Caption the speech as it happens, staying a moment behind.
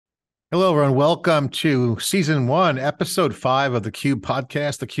Hello, everyone. Welcome to season 1, episode 5 of the Cube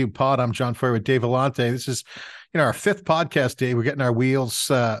podcast, the Cube Pod. I'm John Furrier with Dave Vellante. This is, our fifth podcast day. We're getting our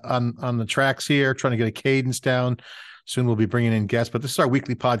wheels on the tracks here, trying to get a cadence down. Soon we'll be bringing in guests, but this is our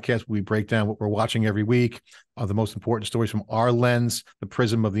weekly podcast where we break down what we're watching every week, the most important stories from our lens, the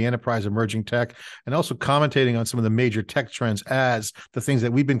prism of the enterprise, emerging tech, and also commentating on some of the major tech trends as the things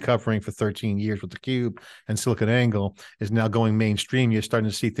that we've been covering for 13 years with theCUBE and SiliconANGLE is now going mainstream. You're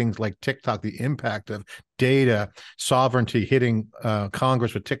starting to see things like TikTok, the impact of data sovereignty hitting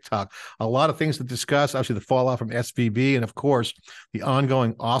Congress with TikTok. A lot of things to discuss, obviously the fallout from SVB, and of course, the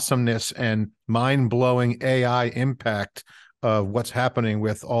ongoing awesomeness and mind-blowing AI impact of what's happening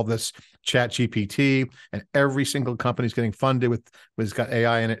with all this chat GPT, and every single company is getting funded with got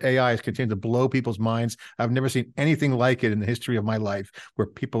AI in it. AI is continuing to blow people's minds. I've never seen anything like it in the history of my life, where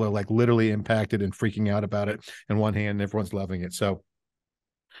people are like literally impacted and freaking out about it. On one hand, everyone's loving it. So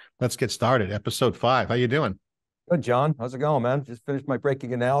let's get started. Episode 5. How you doing? Good, John. How's it going, man? Just finished my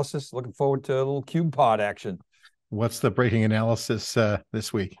breaking analysis. Looking forward to a little Cube Pod action. What's the breaking analysis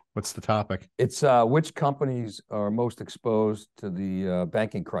this week? What's the topic? It's which companies are most exposed to the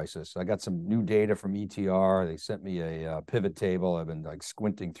banking crisis. I got some new data from ETR. They sent me a pivot table. I've been like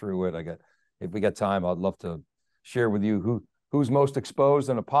squinting through it. If we got time, I'd love to share with you who's most exposed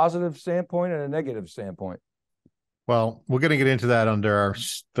in a positive standpoint and a negative standpoint. Well, we're going to get into that under our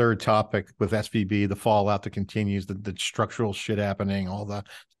third topic with SVB, the fallout that continues, the structural shit happening, all the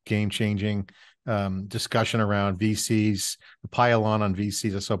game-changing discussion around VCs, the pile on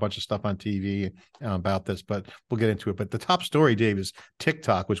VCs. I saw a bunch of stuff on TV about this, but we'll get into it. But the top story, Dave, is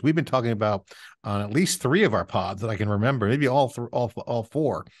TikTok, which we've been talking about on at least 3 of our pods that I can remember, maybe all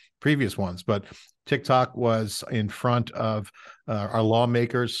 4 previous ones. But TikTok was in front of our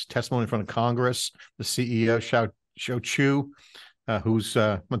lawmakers, testimony in front of Congress. The CEO, Shou Chu, who's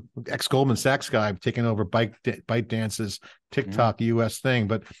ex-Goldman Sachs guy, taking over ByteDance's TikTok US thing,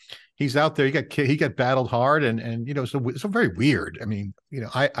 but he's out there. He got battled hard, and so very weird. I mean,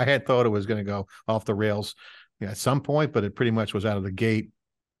 I had thought it was going to go off the rails at some point, but it pretty much was out of the gate.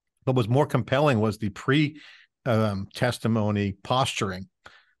 What was more compelling was the testimony posturing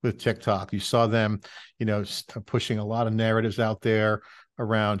with TikTok. You saw them, pushing a lot of narratives out there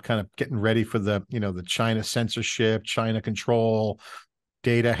around kind of getting ready for the China censorship, China control,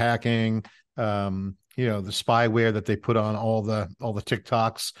 data hacking, the spyware that they put on all the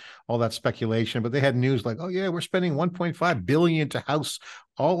TikToks, all that speculation. But they had news like, oh yeah, we're spending 1.5 billion to house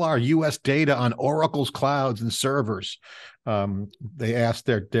all our US data on Oracle's clouds and servers. They asked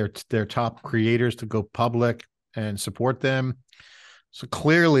their top creators to go public and support them. So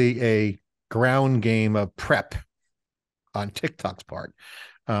clearly a ground game of prep on TikTok's part.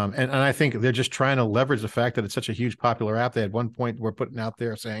 And I think they're just trying to leverage the fact that it's such a huge popular app. They at one point were putting out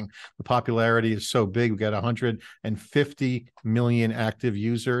there saying the popularity is so big. We got 150 million active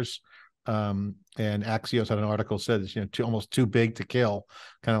users. And Axios had an article said it's almost too big to kill.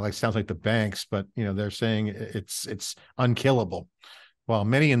 Kind of like sounds like the banks, but they're saying it's unkillable. While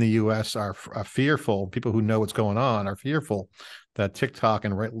many in the U.S. are fearful, people who know what's going on are fearful that TikTok,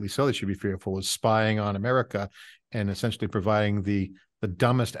 and rightly so, they should be fearful, is spying on America and essentially providing the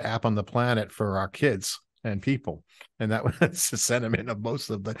dumbest app on the planet for our kids and people. And that's the sentiment of most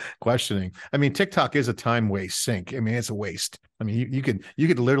of the questioning. I mean, TikTok is a time waste sink. I mean, it's a waste. I mean, you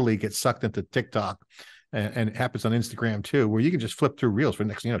could literally get sucked into TikTok, and it happens on Instagram too, where you can just flip through reels for the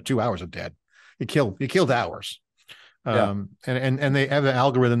next 2 hours of dead. You killed hours. Yeah. And they have an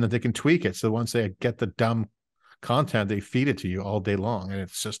algorithm that they can tweak it. So once they get the dumb content, they feed it to you all day long, and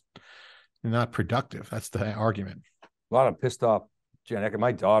it's just not productive. That's the argument. A lot of pissed off Gen X.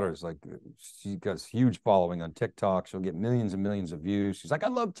 My daughter's like, she got a huge following on TikTok. She'll get millions and millions of views. She's like, I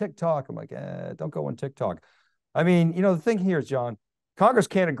love TikTok. I'm like, don't go on TikTok. I mean, the thing here is, John, Congress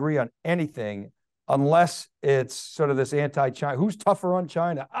can't agree on anything unless it's sort of this anti-China. Who's tougher on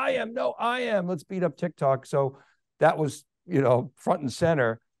China? I am. No, I am. Let's beat up TikTok. So that was, front and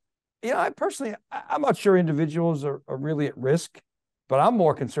center. I personally, I'm not sure individuals are really at risk, but I'm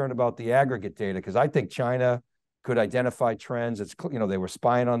more concerned about the aggregate data, because I think China could identify trends. It's, they were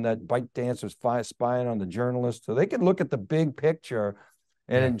spying on that ByteDance, was spying on the journalists. So they could look at the big picture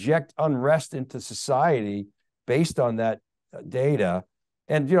and inject unrest into society based on that data.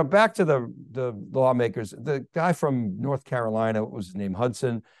 And, back to the lawmakers, the guy from North Carolina, what was his name,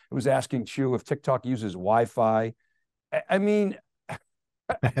 Hudson, was asking Chu if TikTok uses Wi-Fi. I mean,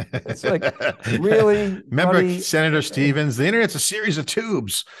 it's like, really? Remember, buddy? Senator Stevens, the internet's a series of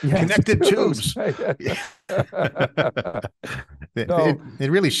tubes, connected tubes. it, So it,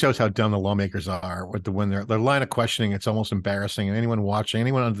 it really shows how dumb the lawmakers are with when their line of questioning. It's almost embarrassing. And anyone watching,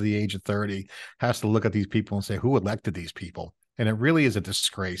 anyone under the age of 30 has to look at these people and say, who elected these people? And it really is a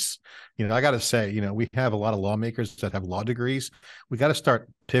disgrace. I got to say, we have a lot of lawmakers that have law degrees. We got to start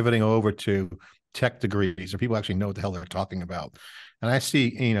pivoting over to tech degrees, or people actually know what the hell they're talking about. And I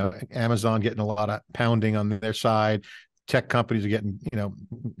see, Amazon getting a lot of pounding on their side. Tech companies are getting,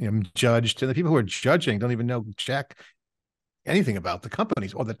 judged, and the people who are judging don't even know jack anything about the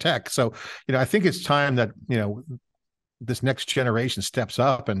companies or the tech. So, I think it's time that, this next generation steps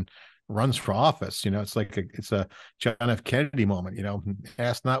up and runs for office. It's like it's a John F. Kennedy moment.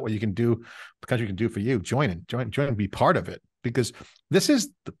 Ask not what you can do, the country can do for you. Join and be part of it, because this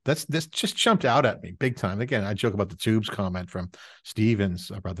just jumped out at me big time. Again, I joke about the Tubes comment from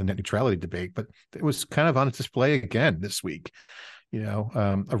Stevens about the net neutrality debate, but it was kind of on display again this week.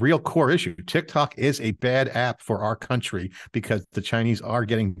 A real core issue. TikTok is a bad app for our country because the Chinese are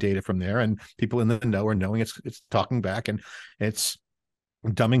getting data from there, and people in the know are knowing it's talking back, and it's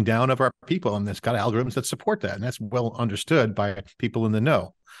dumbing down of our people, and it's got algorithms that support that, and that's well understood by people in the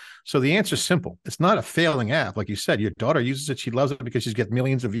know. So the answer is simple. It's not a failing app. Like you said, your daughter uses it. She loves it because she's getting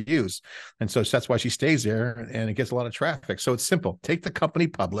millions of views. And so that's why she stays there, and it gets a lot of traffic. So it's simple. Take the company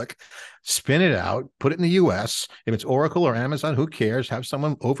public, spin it out, put it in the US. If it's Oracle or Amazon, who cares? Have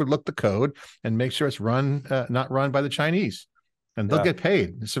someone overlook the code and make sure it's not run by the Chinese. And they'll get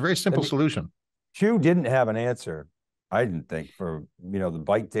paid. It's a very simple solution. Chew didn't have an answer, I didn't think, for, the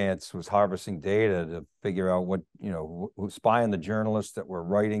ByteDance was harvesting data to figure out what, spy on the journalists that were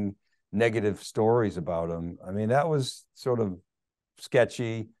writing negative stories about him. I mean, that was sort of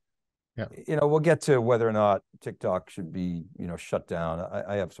sketchy. Yeah. We'll get to whether or not TikTok should be, shut down.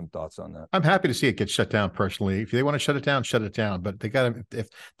 I have some thoughts on that. I'm happy to see it get shut down personally. If they want to shut it down, shut it down. But they got to, if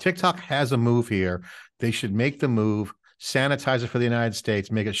TikTok has a move here, they should make the move, sanitize it for the United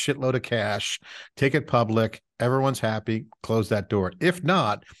States, make a shitload of cash, take it public, everyone's happy, close that door. If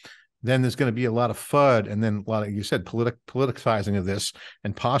not, then there's going to be a lot of FUD, and then a lot of, you said, politicizing of this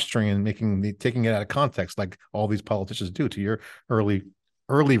and posturing and taking it out of context, like all these politicians do, to your early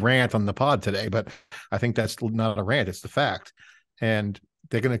rant on the pod today. But I think that's not a rant, it's the fact. And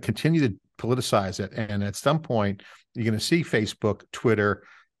they're going to continue to politicize it. And at some point, you're going to see Facebook, Twitter,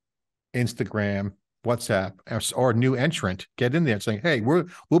 Instagram, WhatsApp, or a new entrant get in there saying, hey,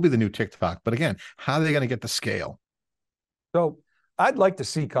 we'll be the new TikTok. But again, how are they going to get the scale? So I'd like to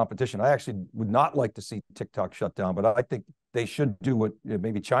see competition. I actually would not like to see TikTok shut down, but I think they should do what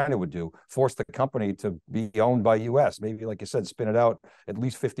maybe China would do, force the company to be owned by US. Maybe, like you said, spin it out at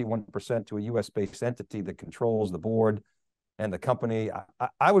least 51% to a US-based entity that controls the board and the company.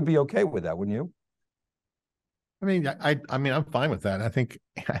 I would be okay with that, wouldn't you? I mean, I'm fine with that. I think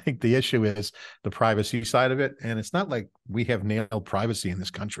the issue is the privacy side of it, and it's not like we have nailed privacy in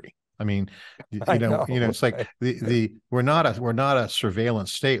this country. I mean, it's like we're not a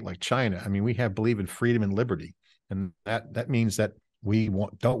surveillance state like China. I mean, we believe in freedom and liberty, and that means that we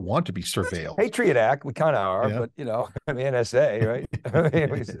don't want to be surveilled. Patriot Act, we kind of are, but I mean, NSA, right?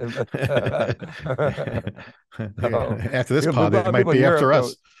 After this pod, they might be after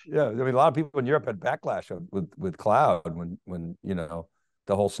us. Yeah, I mean, a lot of people in Europe had backlash with cloud when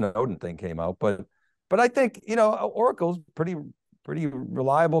the whole Snowden thing came out. But I think Oracle's pretty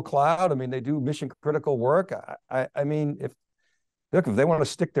reliable cloud. I mean, they do mission critical work. I mean, if they want to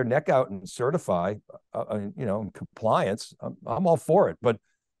stick their neck out and certify, compliance, I'm all for it. But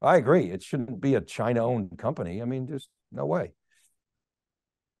I agree, it shouldn't be a China-owned company. I mean, just no way.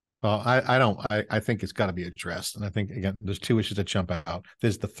 Well, I don't. I think it's got to be addressed. And I think, again, there's two issues that jump out.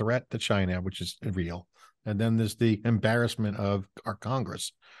 There's the threat to China, which is real. And then there's the embarrassment of our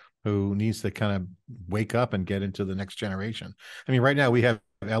Congress, who needs to kind of wake up and get into the next generation. I mean, right now we have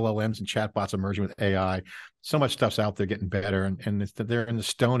LLMs and chatbots emerging with AI. So much stuff's out there getting better, and they're in the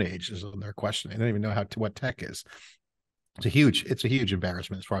Stone Age is their question. They don't even know what tech is. It's a huge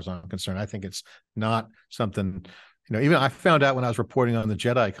embarrassment as far as I'm concerned. I think it's not something, even I found out when I was reporting on the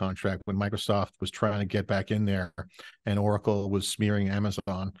Jedi contract, when Microsoft was trying to get back in there and Oracle was smearing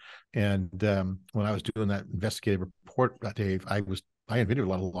Amazon. And when I was doing that investigative report, Dave, I interviewed a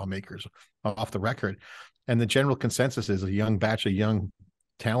lot of lawmakers off the record, and the general consensus is a young batch of young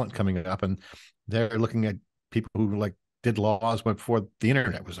talent coming up, and they're looking at people who did laws before the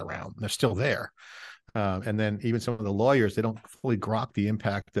internet was around. They're still there. And then even some of the lawyers, they don't fully grok the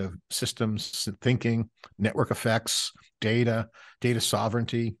impact of systems thinking, network effects, data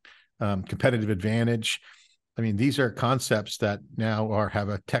sovereignty, competitive advantage. I mean, these are concepts that now have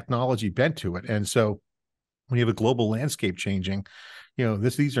a technology bent to it. And so when you have a global landscape changing,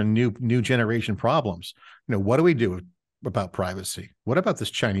 these are new generation problems. What do we do? about privacy? What about this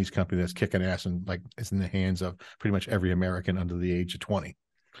Chinese company that's kicking ass and like is in the hands of pretty much every American under the age of 20?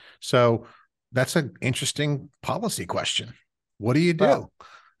 So that's an interesting policy question. What do you do? Well,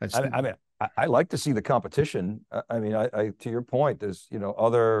 That's I like to see the competition. I mean, to your point, there's,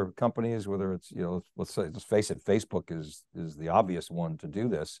 other companies, whether it's, let's face it, Facebook is the obvious one to do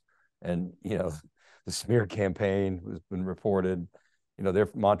this. And, the smear campaign has been reported, their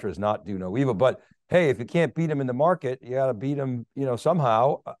mantra is not do no evil, but hey, if you can't beat them in the market, you got to beat them,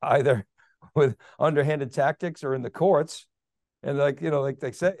 somehow, either with underhanded tactics or in the courts. And like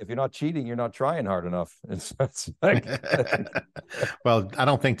they say, if you're not cheating, you're not trying hard enough. And so it's like, well, I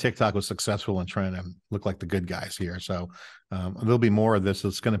don't think TikTok was successful in trying to look like the good guys here. So there'll be more of this.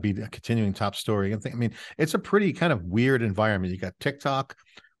 It's going to be a continuing top story. I mean, it's a pretty kind of weird environment. You got TikTok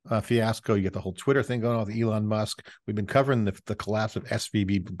fiasco. You get the whole Twitter thing going on with Elon Musk. We've been covering the collapse of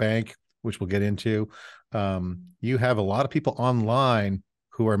SVB Bank, which we'll get into. You have a lot of people online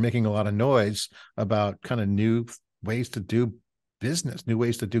who are making a lot of noise about kind of new ways to do business, new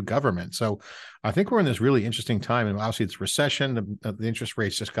ways to do government. So I think we're in this really interesting time. And obviously it's recession. The interest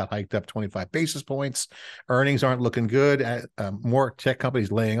rates just got hiked up 25 basis points. Earnings aren't looking good. More tech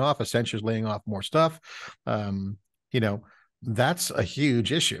companies laying off, Accenture's laying off more stuff. That's a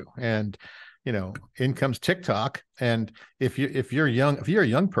huge issue. And, in comes TikTok. And if you're a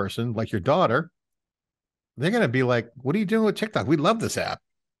young person like your daughter, they're going to be like, what are you doing with TikTok? We love this app.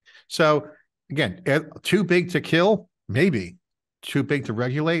 So again, too big to kill, maybe. Too big to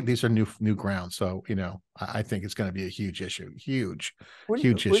regulate. These are new ground. So, I think it's going to be a huge issue. Huge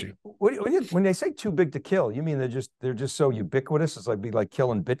issue. When they say too big to kill, you mean they're just so ubiquitous? It's like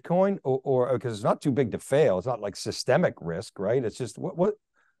killing Bitcoin, or because it's not too big to fail. It's not like systemic risk, right? It's just what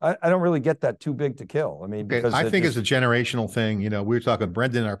I don't really get that too big to kill. I mean, because I think it's a generational thing. We were talking with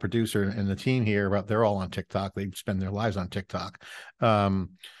Brendan, our producer, and the team here about they're all on TikTok. They spend their lives on TikTok,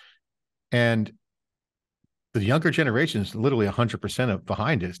 and the younger generation is literally 100%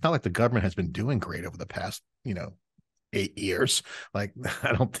 behind it. It's not like the government has been doing great over the past, 8 years. Like,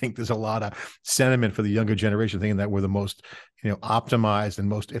 I don't think there's a lot of sentiment for the younger generation thinking that we're the most, optimized and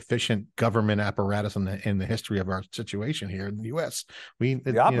most efficient government apparatus in the history of our situation here in the U.S. It's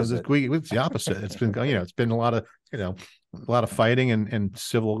the opposite. It's the opposite. It's been, it's been a lot of fighting and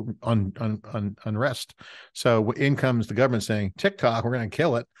civil unrest. So in comes the government saying, TikTok, we're going to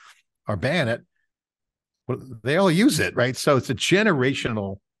kill it or ban it. They all use it, right? So it's a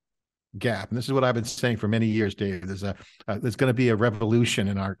generational gap. And this is what I've been saying for many years, Dave. There's going to be a revolution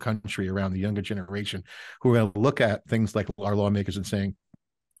in our country around the younger generation who are going to look at things like our lawmakers and saying,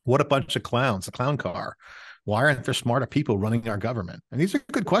 what a bunch of clowns, a clown car. Why aren't there smarter people running our government? And these are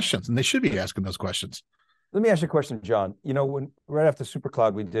good questions, and they should be asking those questions. Let me ask you a question, John. When right after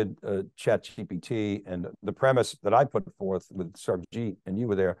SuperCloud, we did ChatGPT, and the premise that I put forth with Sarjeet, and you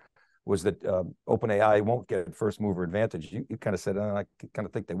were there, was that OpenAI won't get first mover advantage. You kind of said, I kind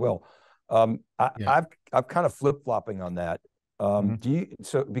of think they will. I've kind of flip-flopping on that.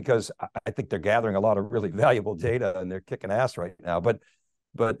 Because I think they're gathering a lot of really valuable data and they're kicking ass right now, but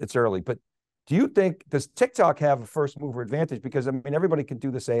it's early. But do you think, does TikTok have a first mover advantage? Because I mean, everybody can do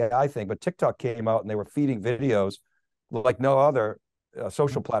this AI thing, but TikTok came out and they were feeding videos like no other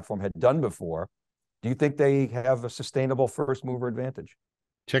social platform had done before. Do you think they have a sustainable first mover advantage?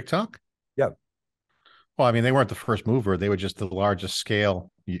 TikTok? Yeah. Well, I mean, they weren't the first mover. They were just the largest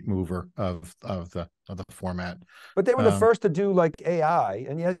scale mover of the format. But they were the first to do like AI,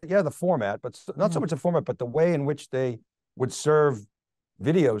 and the format, but not so much the format, but the way in which they would serve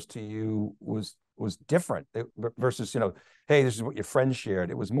videos to you was different versus, hey, this is what your friends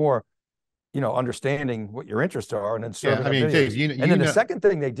shared. It was more, understanding what your interests are and then serving. I mean, Dave, and then the second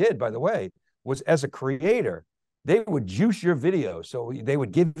thing they did, by the way, was as a creator, they would juice your video. So they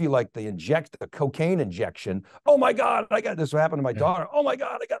would give you like the cocaine injection. Oh my God, I got this. What happened to my daughter? Oh my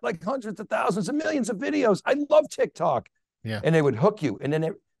God, I got like hundreds of thousands and millions of videos. I love TikTok. Yeah. And they would hook you. And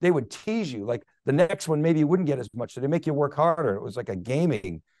then they would tease you. Like the next one, maybe you wouldn't get as much. So they make you work harder. It was like a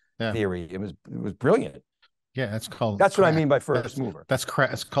gaming theory. It was brilliant. Yeah, that's called. That's crack. What I mean by first mover. That's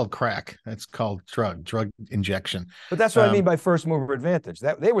crack. It's called crack. It's called drug injection. But that's what I mean by first mover advantage.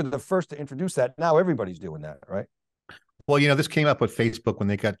 That they were the first to introduce that. Now everybody's doing that, right? Well, this came up with Facebook when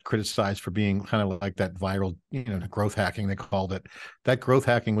they got criticized for being kind of like that viral, growth hacking, they called it. That growth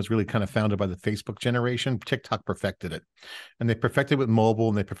hacking was really kind of founded by the Facebook generation. TikTok perfected it. And they perfected it with mobile,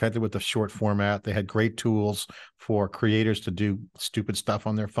 and they perfected it with the short format. They had great tools for creators to do stupid stuff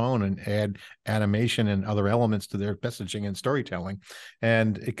on their phone and add animation and other elements to their messaging and storytelling.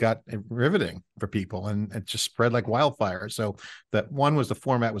 And it got riveting for people, and it just spread like wildfire. So that one was the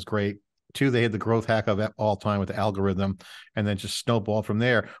format was great. Two, they had the growth hack of all time with the algorithm, and then just snowball from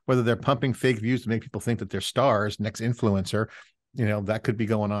there. Whether they're pumping fake views to make people think that they're stars, next influencer, that could be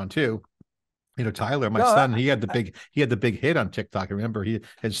going on too. Tyler, my No, son, he had the big hit on TikTok. I remember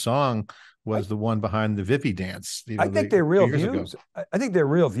his song was the one behind the Vivi dance. I think they're few real years ago. views. I think they're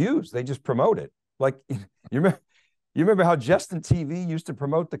real views. They just promote it. Like you remember how Justin TV used to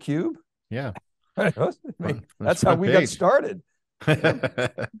promote theCUBE? Yeah. That's how we got started.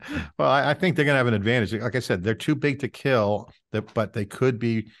 Well, I think they're going to have an advantage. Like I said, they're too big to kill, but they could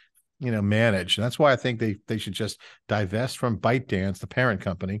be, managed. And that's why I think they should just divest from ByteDance, the parent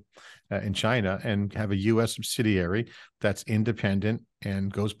company in China, and have a U.S. subsidiary that's independent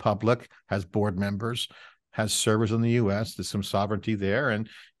and goes public, has board members, has servers in the U.S. There's some sovereignty there, and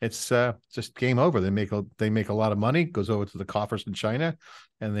it's just game over. They make a lot of money, goes over to the coffers in China,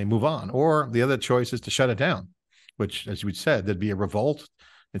 and they move on. Or the other choice is to shut it down, which, as we said, there'd be a revolt.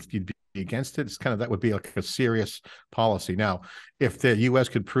 You'd be against it. It's kind of, that would be like a serious policy. Now, if the U.S.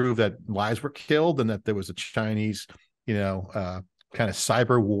 could prove that lives were killed and that there was a Chinese, kind of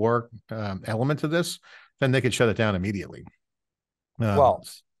cyber war element to this, then they could shut it down immediately. Well,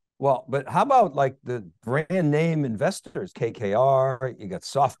 but how about like the brand name investors, KKR, you got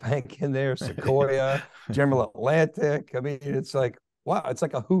SoftBank in there, Sequoia, General Atlantic. I mean, it's like, wow, it's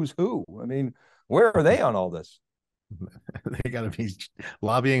like a who's who. I mean, where are they on all this? They got to be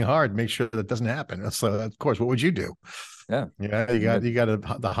lobbying hard, make sure that doesn't happen. So, of course, what would you do? Yeah, you got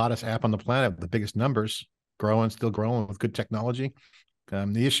the hottest app on the planet, the biggest numbers, still growing with good technology.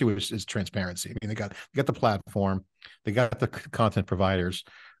 The issue is transparency. I mean, they got the platform, they got the content providers,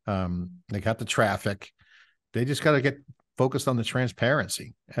 they got the traffic. They just got to get focused on the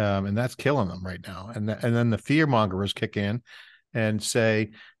transparency, and that's killing them right now. And then the fear mongers kick in and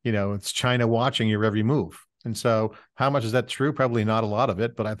say, it's China watching your every move. And so how much is that true? Probably not a lot of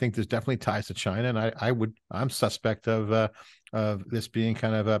it, but I think there's definitely ties to China. And I'm suspect of this being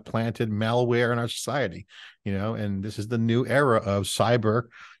kind of a planted malware in our society, and this is the new era of cyber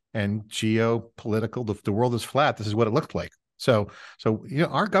and geopolitical. The world is flat. This is what it looked like. So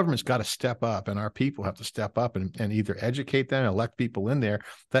our government's got to step up, and our people have to step up and either educate them, elect people in there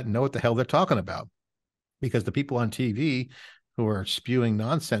that know what the hell they're talking about. Because the people on TV who are spewing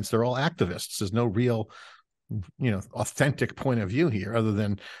nonsense, they're all activists. There's no real authentic point of view here other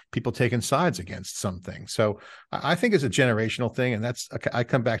than people taking sides against something. So I think it's a generational thing. And I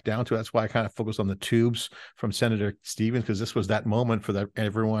come back down to, that's why I kind of focus on the tubes from Senator Stevens, because this was that moment for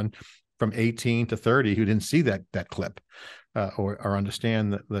everyone from 18 to 30 who didn't see that clip or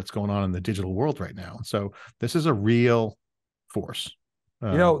understand that's going on in the digital world right now. So this is a real force.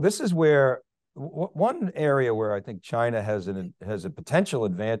 This is where one area where I think China has a potential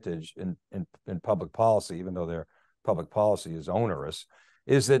advantage in public policy, even though their public policy is onerous,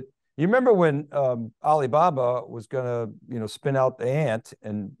 is that you remember when Alibaba was going to spin out the ant,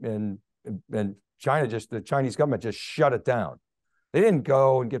 and the Chinese government just shut it down. They didn't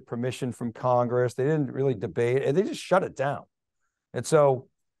go and get permission from Congress. They didn't really debate, and they just shut it down. And so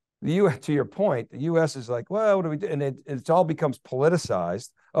to your point, the U.S. is like, well, what do we do? And it all becomes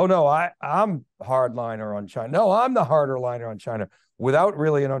politicized. Oh no, I'm hardliner on China. No, I'm the harder liner on China, without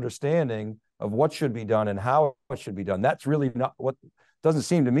really an understanding of what should be done and how it should be done. That's really not what, doesn't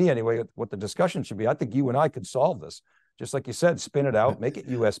seem to me anyway, what the discussion should be. I think you and I could solve this. Just like you said, spin it out, make it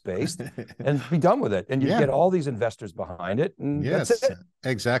U.S. based, and be done with it. And you get all these investors behind it. And that's it.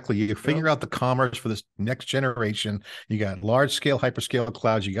 Exactly. You figure out the commerce for this next generation. You got large scale, hyperscale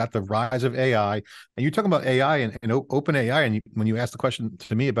clouds. You got the rise of AI. And you're talking about AI and open AI. And when you asked the question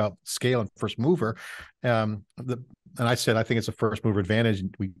to me about scale and first mover, and I said, I think it's a first mover advantage.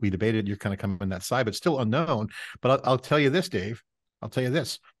 We debated, you're kind of coming on that side, but still unknown. But I'll tell you this, Dave. I'll tell you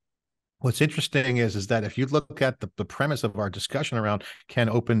this. What's interesting is that if you look at the premise of our discussion around can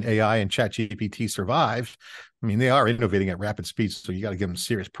OpenAI and ChatGPT survive, I mean, they are innovating at rapid speed, so you got to give them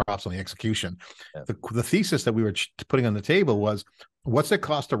serious props on the execution. Yeah. The thesis that we were putting on the table was, what's it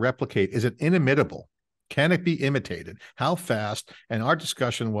cost to replicate? Is it inimitable? Can it be imitated? How fast? And our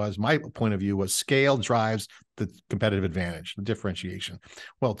discussion was, my point of view was, scale drives the competitive advantage, the differentiation.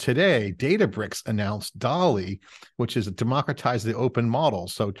 Well, today, Databricks announced DALL-E, which is democratize the open model.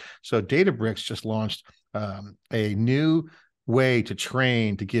 So Databricks just launched a new way to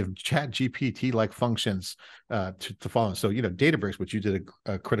train, to give ChatGPT-like functions to follow. So, Databricks, which you did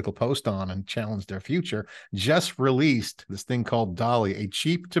a critical post on and challenged their future, just released this thing called DALL-E, a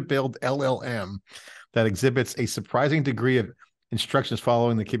cheap-to-build LLM that exhibits a surprising degree of instructions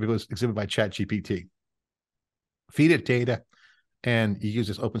following the capabilities exhibited by ChatGPT. Feed it data, and you use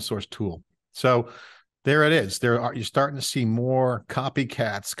this open source tool. So there it is. You're starting to see more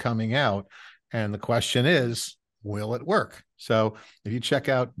copycats coming out. And the question is, will it work? So if you check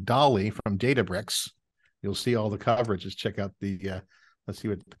out Dolly from Databricks, you'll see all the coverage. Just check out let's see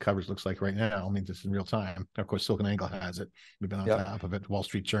what the coverage looks like right now. I mean, this in real time. Of course, SiliconANGLE has it. We've been on top of it. Wall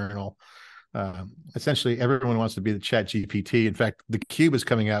Street Journal. Essentially, everyone wants to be the Chat GPT. In fact, theCUBE is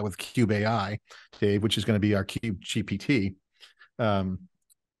coming out with CUBE AI, Dave, which is going to be our CUBE GPT.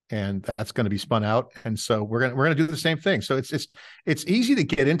 And that's going to be spun out. And so we're going to do the same thing. So it's easy to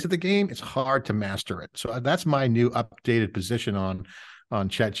get into the game. It's hard to master it. So that's my new updated position on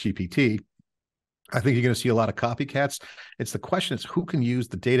ChatGPT. I think you're going to see a lot of copycats. It's the question is who can use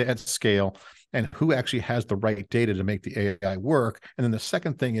the data at scale and who actually has the right data to make the AI work. And then the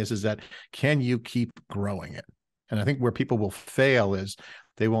second thing is that can you keep growing it? And I think where people will fail is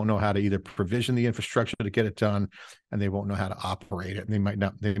they won't know how to either provision the infrastructure to get it done, and they won't know how to operate it. And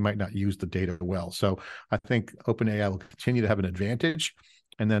they might not use the data well. So I think OpenAI will continue to have an advantage.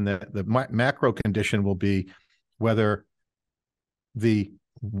 And then the macro condition will be whether the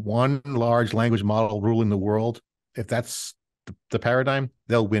one large language model ruling the world, if that's the paradigm,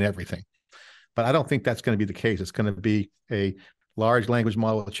 they'll win everything. But I don't think that's going to be the case. It's going to be a large language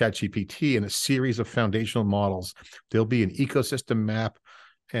model with ChatGPT and a series of foundational models. There'll be an ecosystem map,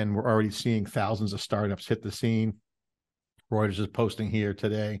 and we're already seeing thousands of startups hit the scene. Reuters is posting here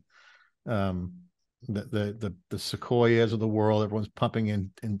today. The Sequoias of the world, everyone's pumping in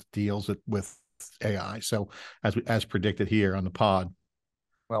deals with AI. So as predicted here on the pod,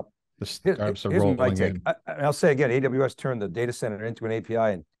 well, the startups are here's rolling my take. in. I'll say again, AWS turned the data center into an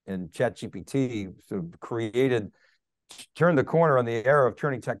API, and ChatGPT sort of turned the corner on the era of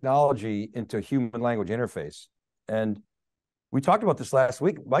turning technology into a human language interface. And we talked about this last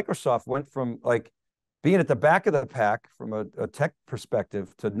week. Microsoft went from like being at the back of the pack from a tech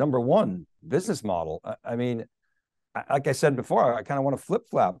perspective to #1 business model. I mean, like I said before, I kind of want to flip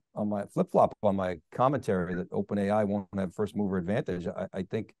flop on my commentary that OpenAI won't have first mover advantage. I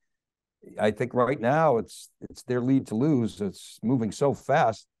think right now it's their lead to lose. It's moving so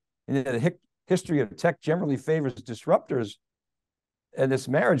fast, and the history of tech generally favors disruptors. And this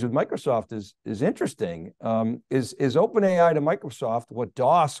marriage with Microsoft is interesting. Is OpenAI to Microsoft what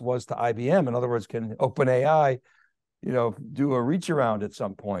DOS was to IBM? In other words, can OpenAI, do a reach around at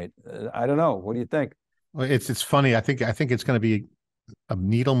some point? I don't know. What do you think? Well, it's funny. I think it's going to be a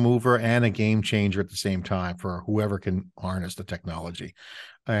needle mover and a game changer at the same time for whoever can harness the technology.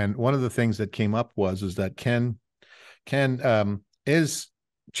 And one of the things that came up is that is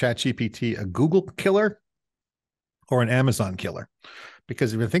ChatGPT a Google killer or an Amazon killer?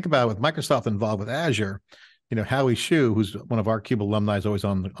 Because if you think about it, with Microsoft involved with Azure, Howie Hsu, who's one of our CUBE alumni, is always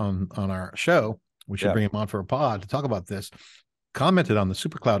on our show. We should bring him on for a pod to talk about this. Commented on the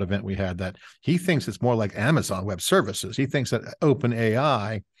SuperCloud event we had that he thinks it's more like Amazon Web Services. He thinks that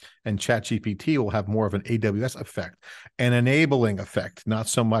OpenAI and ChatGPT will have more of an AWS effect, an enabling effect, not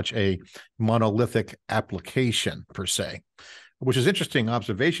so much a monolithic application per se, which is interesting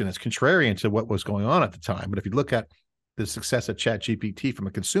observation. It's contrarian to what was going on at the time. But if you look at the success of ChatGPT from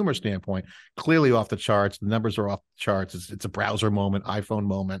a consumer standpoint, clearly off the charts. The numbers are off the charts. It's a browser moment, iPhone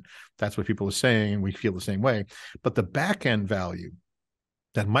moment. That's what people are saying, and we feel the same way. But the back end value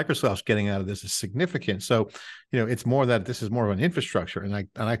that Microsoft's getting out of this is significant. So, it's more that this is more of an infrastructure. And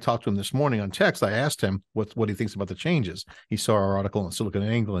I talked to him this morning on text. I asked him what he thinks about the changes. He saw our article on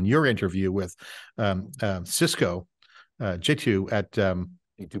SiliconANGLE and your interview with Cisco, Jitu at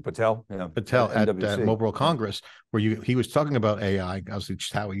Patel at Mobile World Congress, where he was talking about AI. Obviously,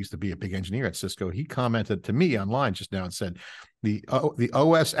 just how he used to be a big engineer at Cisco. He commented to me online just now and said, the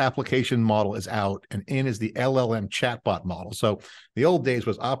OS application model is out, and in is the LLM chatbot model. So the old days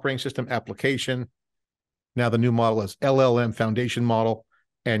was operating system application. Now the new model is LLM foundation model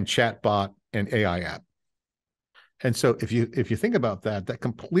and chatbot and AI app. And so if you think about that, that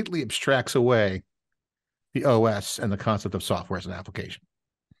completely abstracts away the OS and the concept of software as an application.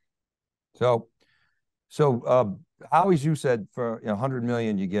 So Howie Hsu said for 100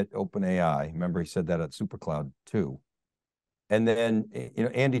 million you get OpenAI. Remember, he said that at SuperCloud too. And then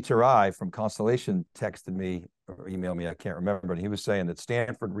Andy Turai from Constellation texted me or emailed me, I can't remember, and he was saying that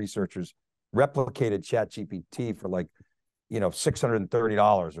Stanford researchers replicated ChatGPT for like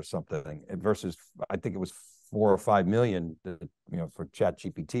 $630 or something, versus I think it was 4 or 5 million for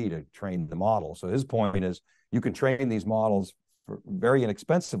ChatGPT to train the model. So his point is you can train these models very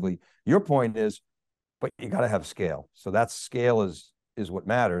inexpensively. Your point is, but you got to have scale. So that scale is what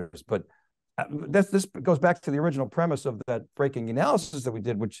matters. But this goes back to the original premise of that breaking analysis that we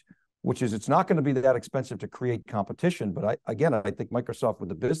did, which is it's not going to be that expensive to create competition. But I think Microsoft with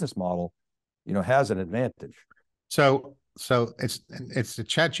the business model has an advantage. So it's the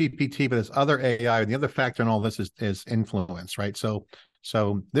chat GPT, but there's other AI. And the other factor in all this is influence, right? So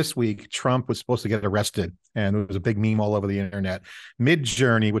this week, Trump was supposed to get arrested, and it was a big meme all over the internet.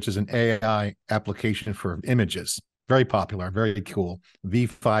 Midjourney, which is an AI application for images, very popular, very cool.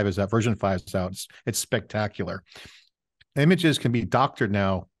 V5 is out, version 5 is out. It's spectacular. Images can be doctored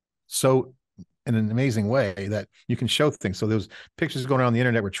now so in an amazing way that you can show things. So there's pictures going around the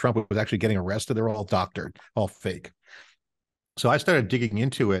internet where Trump was actually getting arrested. They're all doctored, all fake. So I started digging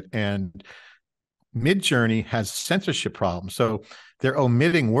into it, and Midjourney has censorship problems. So they're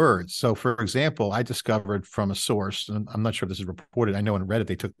omitting words. So, for example, I discovered from a source, and I'm not sure if this is reported. I know in Reddit,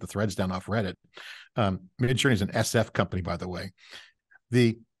 they took the threads down off Reddit. Midjourney is an SF company, by the way.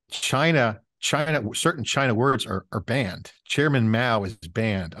 The certain China words are banned. Chairman Mao is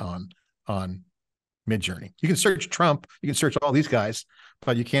banned on Midjourney. You can search Trump, you can search all these guys,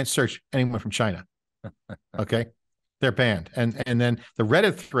 but you can't search anyone from China. Okay, they're banned, and then the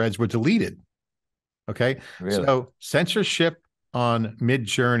Reddit threads were deleted. Okay, really? So censorship on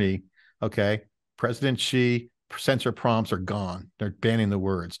Midjourney. Okay, President Xi censor prompts are gone. They're banning the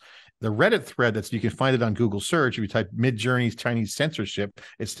words. The Reddit thread you can find it on Google search. If you type Midjourney's Chinese censorship,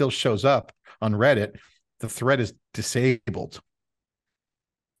 it still shows up on Reddit. The thread is disabled.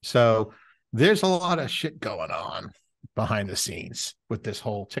 So there's a lot of shit going on behind the scenes with this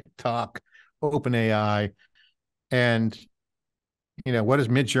whole TikTok, OpenAI, and what is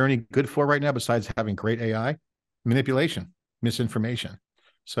Midjourney good for right now besides having great AI? Manipulation, misinformation.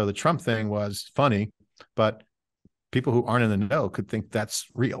 So the Trump thing was funny, but people who aren't in the know could think that's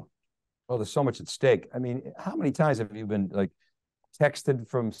real. Well, there's so much at stake. I mean, how many times have you been texted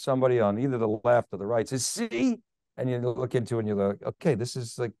from somebody on either the left or the right says, see, and you look into it and you're like, okay, this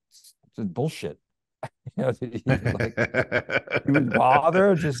is bullshit. You would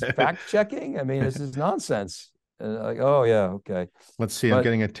bother just fact checking. I mean, this is nonsense. Oh yeah, okay. Let's see. I'm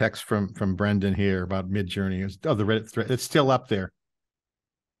getting a text from Brendan here about Midjourney. The Reddit thread. It's still up there.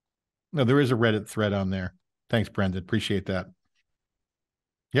 No, there is a Reddit thread on there. Thanks, Brendan. Appreciate that.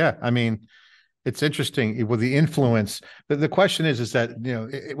 Yeah, I mean, it's interesting with the influence. The question is that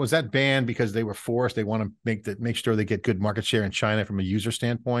it was that banned because they were forced. They want to make sure they get good market share in China from a user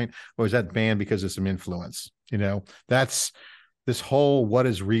standpoint, or is that banned because of some influence? That's this whole what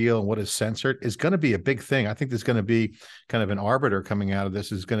is real and what is censored is going to be a big thing. I think there's going to be kind of an arbiter coming out of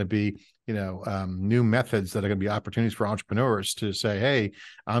this. Is going to be new methods that are going to be opportunities for entrepreneurs to say, hey,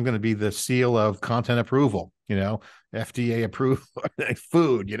 I'm going to be the seal of content approval. FDA approved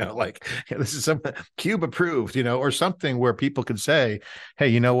food, this is some CUBE approved, or something where people could say, hey,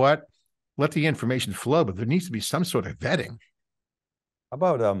 you know what? Let the information flow, but there needs to be some sort of vetting. How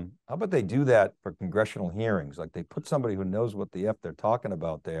about they do that for congressional hearings? Like they put somebody who knows what the F they're talking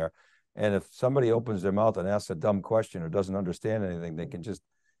about there. And if somebody opens their mouth and asks a dumb question or doesn't understand anything, they can just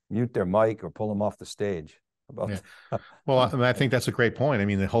mute their mic or pull them off the stage. Well, I think that's a great point. I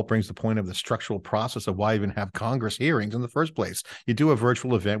mean, the whole brings the point of the structural process of why even have Congress hearings in the first place. You do a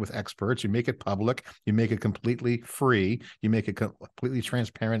virtual event with experts, you make it public, you make it completely free, you make it completely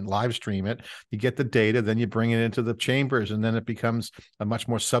transparent, live stream it, you get the data, then you bring it into the chambers, and then it becomes a much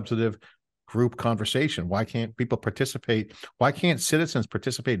more substantive group conversation. Why can't people participate? Why can't citizens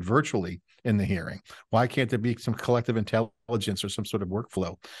participate virtually in the hearing? Why can't there be some collective intelligence or some sort of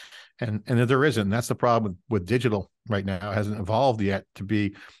workflow? And there isn't. And that's the problem with digital right now. It hasn't evolved yet to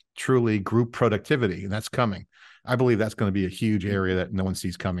be truly group productivity, and that's coming. I believe that's going to be a huge area that no one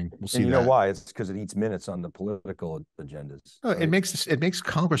sees coming. We'll see. And you know why? It's because it eats minutes on the political agendas. Right? It makes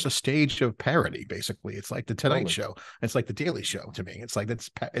Congress a stage of parody. Basically, it's like the Tonight Show. It's like the Daily Show to me. It's like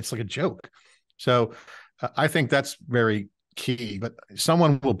a joke. So I think that's very key, but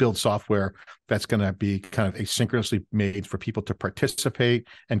someone will build software that's going to be kind of asynchronously made for people to participate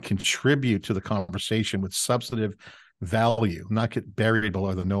and contribute to the conversation with substantive value, not get buried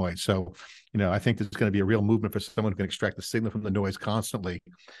below the noise. So, I think there's going to be a real movement for someone who can extract the signal from the noise constantly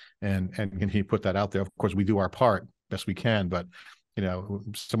and can he put that out there. Of course, we do our part best we can, but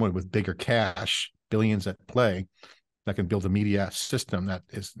someone with bigger cash, billions at play, that can build a media system that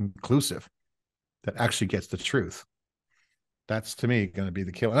is inclusive, that actually gets the truth. That's, to me, going to be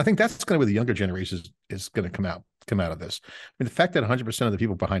the kill. And I think that's going to be the younger generation is going to come out of this. I mean, the fact that 100% of the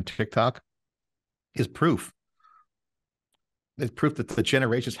people behind TikTok is proof. It's proof that the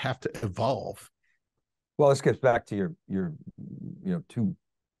generations have to evolve. Well, this gets back to your too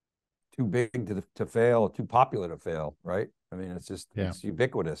big to fail, too popular to fail, right? I mean, it's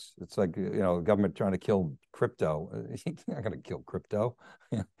ubiquitous. It's like, the government trying to kill crypto. You're not going to kill crypto.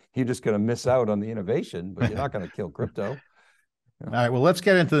 You're just going to miss out on the innovation, but you're not going to kill crypto. All right. Well, let's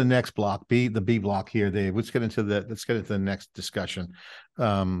get into the next block, the B block here, Dave. Let's get into the next discussion.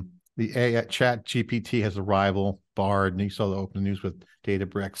 The Chat GPT has a rival, Bard, and you saw the open news with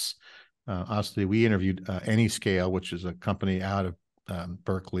Databricks. Obviously, we interviewed Anyscale, which is a company out of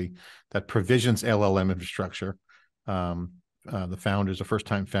Berkeley that provisions LLM infrastructure. The founder is a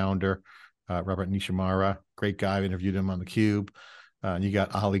first-time founder, Robert Nishimura, great guy. I interviewed him on theCUBE. And you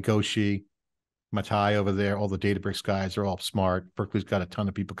got Ali Ghoshi, Matai over there, all the Databricks guys are all smart. Berkeley's got a ton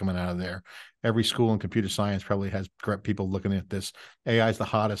of people coming out of there. Every school in computer science probably has people looking at this. AI is the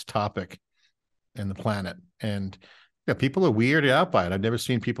hottest topic in the planet. And yeah, people are weirded out by it. I've never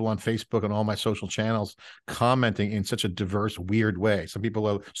seen people on Facebook and all my social channels commenting in such a diverse, weird way. Some people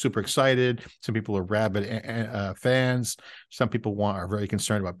are super excited. Some people are rabid fans. Some people are very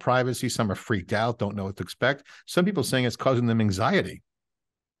concerned about privacy. Some are freaked out, don't know what to expect. Some people saying it's causing them anxiety.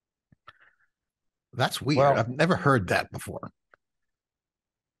 That's weird. Well, I've never heard that before.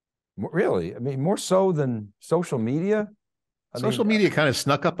 Really? I mean, more so than social media? Social media kind of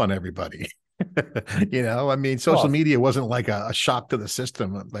snuck up on everybody. You know, I mean, social media wasn't like a shock to the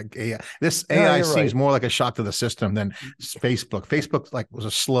system. Like AI, AI seems more like a shock to the system than Facebook. Facebook like was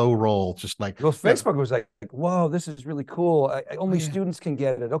a slow roll, just like. Well, Facebook was like, whoa, this is really cool. Only students can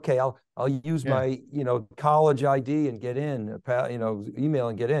get it. Okay, I'll use my college ID and get in. Email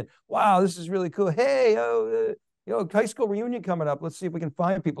and get in. Wow, this is really cool. Hey, high school reunion coming up. Let's see if we can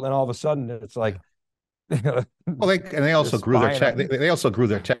find people. And all of a sudden, it's like. Well, they also grew their tech. They also grew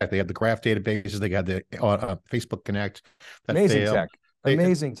their tech. They had the graph databases. They had the Facebook Connect. Amazing tech.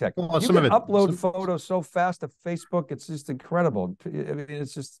 Amazing tech. Well, you can upload photos so fast to Facebook. It's just incredible. I mean,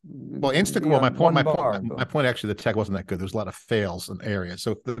 it's just. Well, Instagram. Well, my point. Actually, the tech wasn't that good. There was a lot of fails in areas,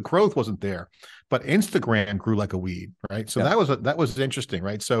 so the growth wasn't there. But Instagram grew like a weed, right? So that was interesting,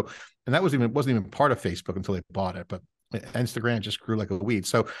 right? So, and that wasn't even part of Facebook until they bought it, but. Instagram just grew like a weed.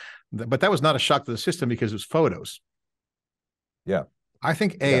 So, but that was not a shock to the system because it was photos. Yeah. I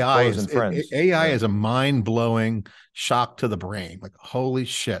think AI is a mind-blowing shock to the brain. Like, holy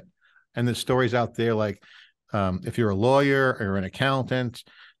shit. And there's stories out there like if you're a lawyer or an accountant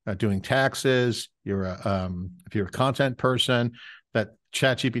doing taxes, if you're a content person, that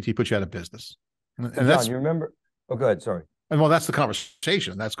ChatGPT puts you out of business. And John, that's, you remember? Oh, go ahead. Sorry. And well, that's the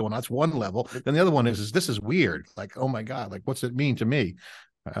conversation that's going on. That's one level. Then the other one is this is weird. Like, oh my God, like what's it mean to me?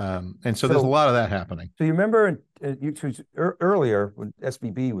 And so there's a lot of that happening. So you remember earlier when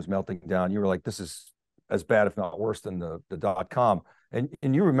SVB was melting down, you were like, this is as bad, if not worse than the .com. And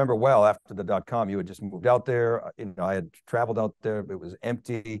you remember well after the .com, you had just moved out there. I had traveled out there. It was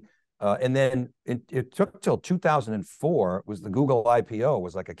empty. And then it took till 2004 was the Google IPO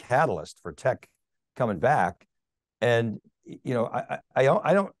was like a catalyst for tech coming back. And I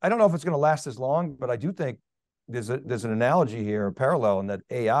don't know if it's going to last as long, but I do think there's an analogy here, a parallel, in that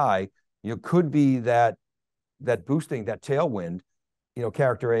AI could be that boosting, that tailwind.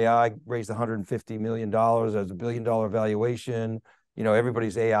 Character AI raised $150 million as $1 billion valuation.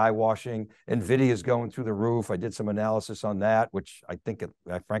 Everybody's AI washing. NVIDIA is going through the roof. I did some analysis on that, which I think it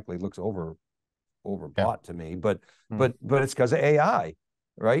frankly looks overbought to me. But it's because of AI,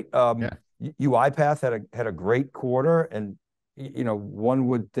 right? UiPath had a great quarter, and one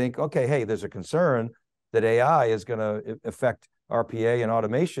would think, okay, hey, there's a concern that AI is going to affect RPA and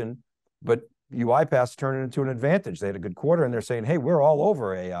automation, but UiPath's turning it into an advantage. They had a good quarter, and they're saying, hey, we're all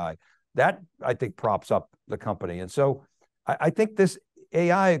over AI. That I think props up the company, and so I think this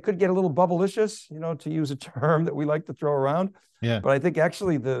AI could get a little bubblicious, to use a term that we like to throw around. Yeah. But I think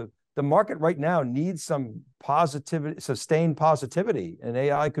actually the market right now needs some positivity, sustained positivity, and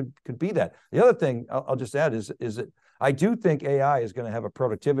AI could be that. The other thing I'll just add is that I do think AI is going to have a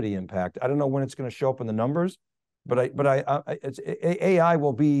productivity impact. I don't know when it's going to show up in the numbers, but AI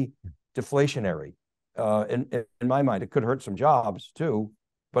will be deflationary. In my mind, it could hurt some jobs too,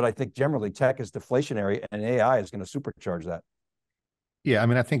 but I think generally tech is deflationary, and AI is going to supercharge that. Yeah, I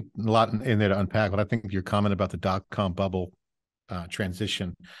mean, I think a lot in there to unpack, but I think your comment about the .com bubble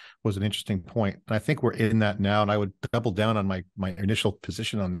transition was an interesting point. And I think we're in that now. And I would double down on my initial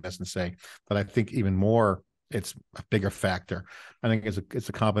position on this and say that I think even more, it's a bigger factor. I think it's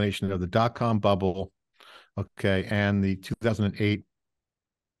a combination of the .com bubble, okay, and the 2008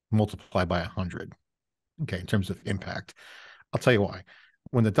 multiplied by 100, okay, in terms of impact. I'll tell you why.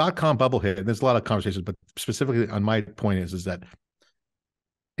 When the .com bubble hit, and there's a lot of conversations, but specifically on my point is that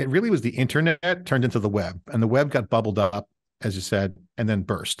it really was the internet turned into the web, and the web got bubbled up, as you said, and then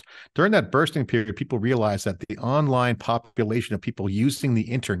burst. During that bursting period, people realized that the online population of people using the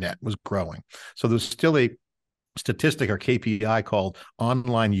internet was growing. So there's still a statistic or KPI called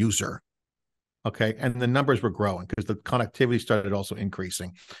online user. Okay. And the numbers were growing because the connectivity started also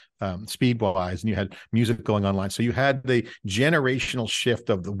increasing speed wise, and you had music going online. So you had the generational shift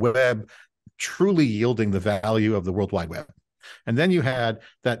of the web truly yielding the value of the World Wide Web. And then you had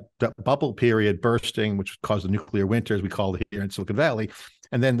that bubble period bursting, which caused the nuclear winter, as we call it here in Silicon Valley.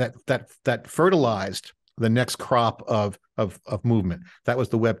 And then that fertilized the next crop of movement. That was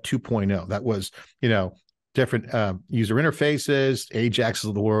the Web 2.0. That was, different user interfaces, Ajaxes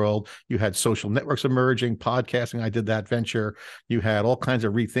of the world. You had social networks emerging, podcasting. I did that venture. You had all kinds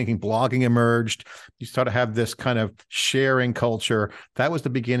of rethinking. Blogging emerged. You start to have this kind of sharing culture. That was the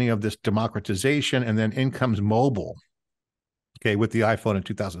beginning of this democratization. And then in comes mobile. Okay, with the iPhone in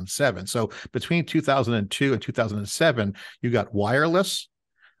 2007. So between 2002 and 2007, you got wireless.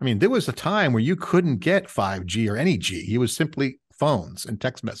 I mean, there was a time where you couldn't get 5G or any G. It was simply phones and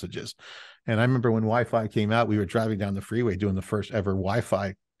text messages. And I remember when Wi-Fi came out, we were driving down the freeway doing the first ever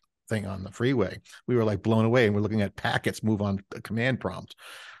Wi-Fi thing on the freeway. We were like blown away, and we're looking at packets move on a command prompt.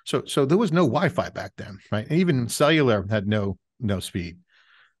 So there was no Wi-Fi back then, right? And even cellular had no speed.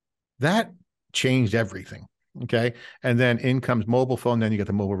 That changed everything. Okay. And then in comes mobile phone. Then you get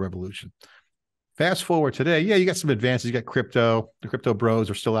the mobile revolution. Fast forward today, yeah, you got some advances. You got crypto. The crypto bros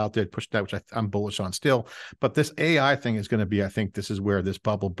are still out there pushing that, which I'm bullish on still. But this AI thing is going to be, I think this is where this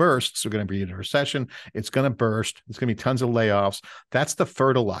bubble bursts. We're going to be in a recession. It's going to burst. It's going to be tons of layoffs. That's the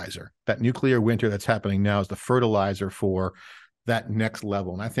fertilizer. That nuclear winter that's happening now is the fertilizer for that next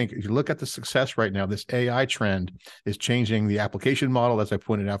level. And I think if you look at the success right now, this AI trend is changing the application model, as I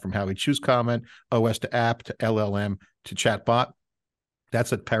pointed out, from how we choose comment, OS to app, to LLM, to chatbot.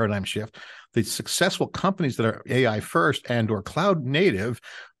 That's a paradigm shift. The successful companies that are AI first and or cloud native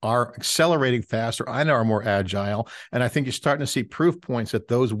are accelerating faster and are more agile. And I think you're starting to see proof points that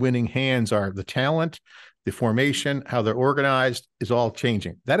those winning hands are the talent, the formation, how they're organized is all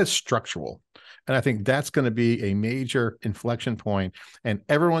changing. That is structural. And I think that's going to be a major inflection point. And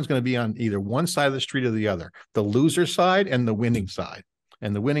everyone's going to be on either one side of the street or the other, the loser side and the winning side.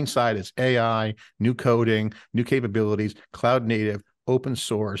 And the winning side is AI, new coding, new capabilities, cloud native, open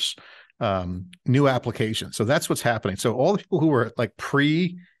source, new applications. So that's what's happening. So all the people who were like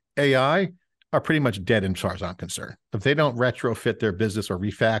pre-AI are pretty much dead as far as I'm concerned. If they don't retrofit their business or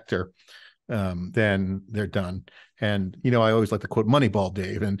refactor, then they're done. And, I always like to quote Moneyball,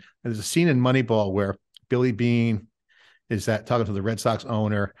 Dave. And there's a scene in Moneyball where Billy Beane is talking to the Red Sox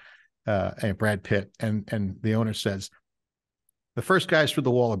owner and Brad Pitt. And the owner says, the first guys through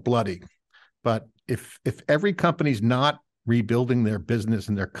the wall are bloody. But if every company's not rebuilding their business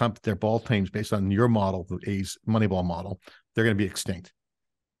and their ball teams based on your model, the A's Moneyball model, they're going to be extinct.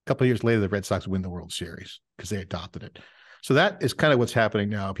 A couple of years later, the Red Sox win the World Series because they adopted it. So that is kind of what's happening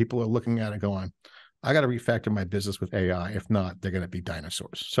now. People are looking at it going, I got to refactor my business with AI. If not, they're going to be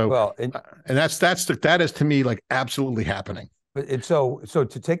dinosaurs. So, and that is to me like absolutely happening. And so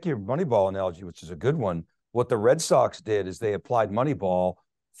to take your Moneyball analogy, which is a good one, what the Red Sox did is they applied Moneyball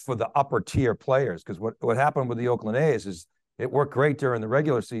for the upper tier players. Because what happened with the Oakland A's is it worked great during the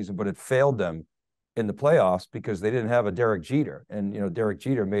regular season, but it failed them in the playoffs because they didn't have a Derek Jeter. And, Derek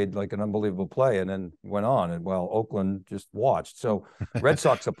Jeter made like an unbelievable play and then went on. And Oakland just watched. So Red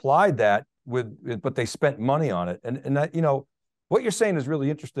Sox applied that but they spent money on it. And that, what you're saying is really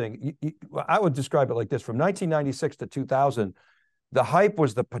interesting. I would describe it like this: from 1996 to 2000, the hype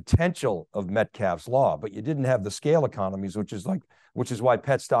was the potential of Metcalfe's law, but you didn't have the scale economies, which is why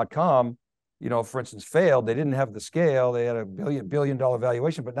Pets.com, for instance, failed. They didn't have the scale. They had a $1 billion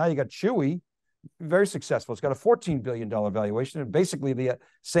valuation, but now you got Chewy, very successful. It's got a $14 billion valuation, and basically the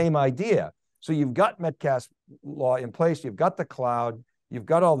same idea. So you've got Metcalfe's law in place. You've got the cloud. You've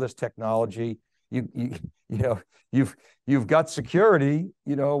got all this technology. You've got security,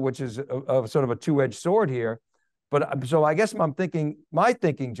 which is a sort of a two-edged sword here. But so I guess my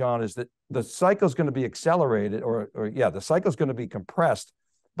thinking, John, is that the cycle is going to be accelerated, the cycle is going to be compressed.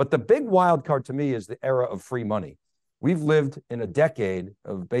 But the big wild card to me is the era of free money. We've lived in a decade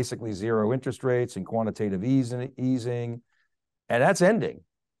of basically zero interest rates and quantitative easing, and that's ending.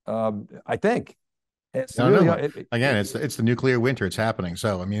 I think. It's the nuclear winter. It's happening.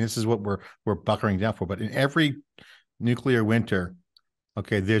 So I mean, this is what we're buckling down for. But in every nuclear winter,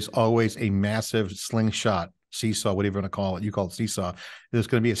 okay, there's always a massive slingshot. Seesaw, whatever you want to call it. You call it seesaw. There's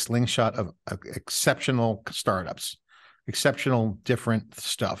going to be a slingshot of exceptional startups, exceptional different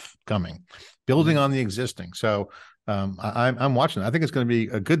stuff coming, building on the existing. So I'm watching. I think it's going to be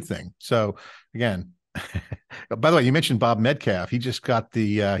a good thing. So again, by the way, you mentioned Bob Metcalfe. He just got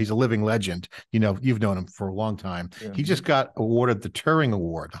he's a living legend. You've known him for a long time. Yeah. He just got awarded the Turing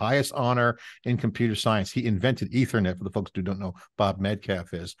Award, highest honor in computer science. He invented Ethernet, for the folks who don't know Bob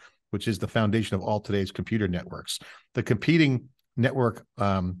Metcalfe is. which is the foundation of all today's computer networks. The competing network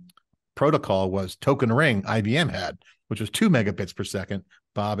protocol was Token Ring, IBM had, which was 2 megabits per second.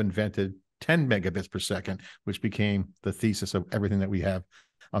 Bob invented 10 megabits per second, which became the thesis of everything that we have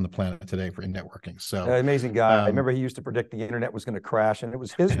on the planet today for networking. So amazing guy. I remember he used to predict the internet was going to crash, and it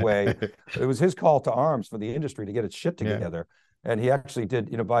was his way. It was his call to arms for the industry to get its shit together. Yeah. And he actually did,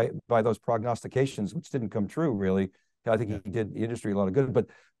 you know, by those prognostications, which didn't come true really. I think he did the industry a lot of good.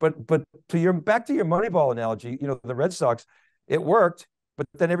 But back to your Moneyball analogy, you know, the Red Sox, it worked, but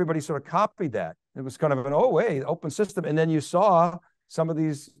then everybody sort of copied that. It was kind of an open system, and then you saw some of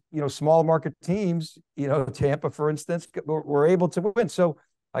these, you know, small market teams, you know, Tampa, for instance, were able to win. So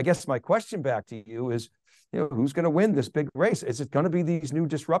I guess my question back to you is, you know, who's going to win this big race? Is it going to be these new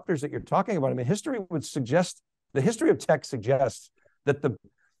disruptors that you're talking about? I mean, history would suggest, the history of tech suggests that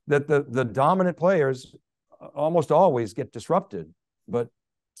the dominant players almost always get disrupted. But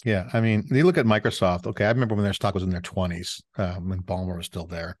yeah, I mean, you look at Microsoft. Okay, I remember when their stock was in their 20s, when Ballmer was still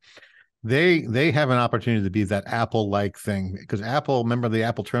there. They have an opportunity to be that Apple-like thing, because Apple, remember, the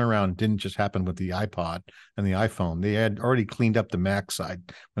Apple turnaround didn't just happen with the iPod and the iPhone. They had already cleaned up the Mac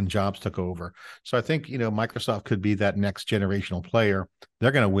side when Jobs took over. So I think, you know, Microsoft could be that next generational player.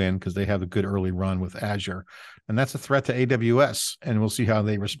 They're going to win because they have a good early run with Azure, and that's a threat to AWS, and we'll see how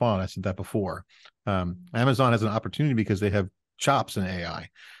they respond. I said that before. Amazon has an opportunity because they have chops in AI.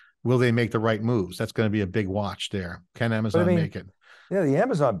 Will they make the right moves? That's going to be a big watch there. Can Amazon make it? Yeah, the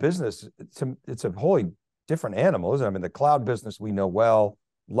Amazon business, it's a wholly different animal, isn't it? I mean, the cloud business we know well,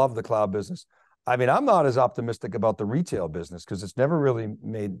 love the cloud business. I mean, I'm not as optimistic about the retail business because it's never really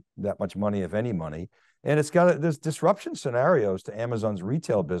made that much money, if any money. And it's got there's disruption scenarios to Amazon's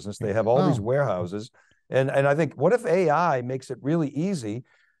retail business. They have all these warehouses. And I think, what if AI makes it really easy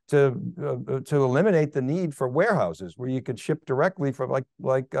to eliminate the need for warehouses where you could ship directly from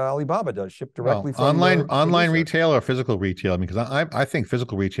like Alibaba does, ship directly from online retail or physical retail? I mean, because I think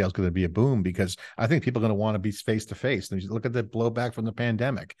physical retail is going to be a boom, because I think people are going to want to be face to face. Look at the blowback from the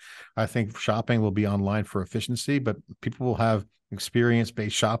pandemic. I think shopping will be online for efficiency, but people will have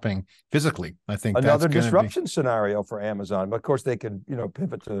experience-based shopping physically. I think another disruption scenario for Amazon. But of course, they could, you know,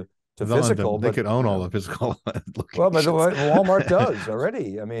 pivot to physical. They could own all the physical locations. Well, but Walmart does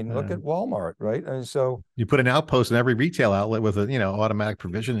already. I mean, look at Walmart, right? And so you put an outpost in every retail outlet with a, you know, automatic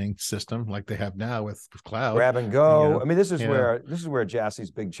provisioning system like they have now with cloud. Grab and go. You know, I mean, this is where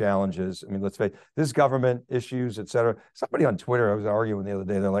Jassy's big challenge is. I mean, let's face it, this government issues, et cetera. Somebody on Twitter, I was arguing the other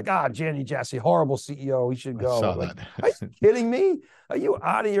day, they're like, Jassy, horrible CEO, he should go. I saw like, that. Are you kidding me? Are you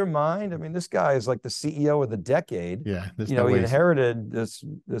out of your mind? I mean, this guy is like the CEO of the decade. Yeah. You know, he inherited this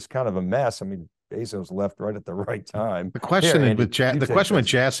kind of a mess. I mean, Bezos left right at the right time. The question with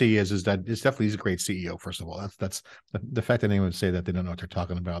Jassy is that he's a great CEO. First of all, that's the fact that anyone would say that they don't know what they're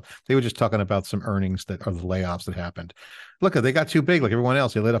talking about. They were just talking about some earnings that are the layoffs that happened. Look, they got too big like everyone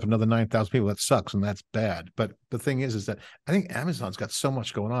else. They laid off another 9,000 people. That sucks, and that's bad. But the thing is that I think Amazon's got so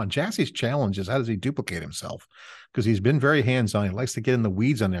much going on. Jassy's challenge is, how does he duplicate himself? Because he's been very hands-on. He likes to get in the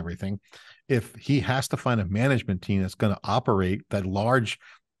weeds on everything. If he has to find a management team that's going to operate that large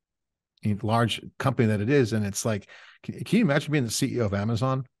company that it is, and it's like, can you imagine being the CEO of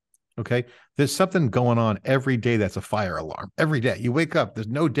Amazon? Okay, there's something going on every day that's a fire alarm. Every day you wake up, there's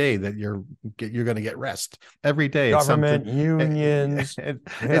no day that you're going to get rest. Every day, government, unions,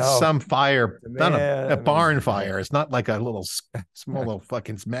 it's some fire, not a barn fire. It's not like a small little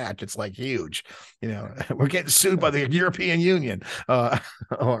fucking match. It's like huge. You know, we're getting sued by the European Union,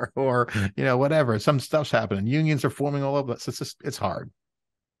 or you know, whatever. Some stuff's happening. Unions are forming all over. It's hard.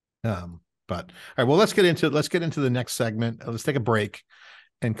 But all right, well, let's get into the next segment. Let's take a break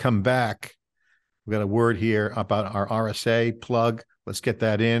and come back. We've got a word here about our RSA plug. Let's get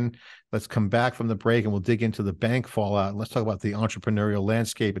that in. Let's come back from the break and we'll dig into the bank fallout. And let's talk about the entrepreneurial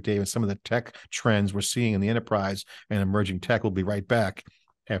landscape at Dave and some of the tech trends we're seeing in the enterprise and emerging tech. We'll be right back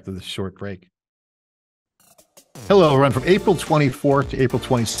after this short break. Hello, everyone. From April 24th to April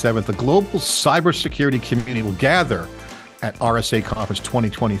 27th, the global cybersecurity community will gather at RSA Conference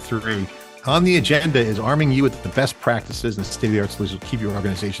 2023. On the agenda is arming you with the best practices and state-of-the-art solutions to keep your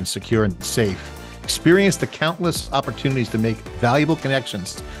organization secure and safe. Experience the countless opportunities to make valuable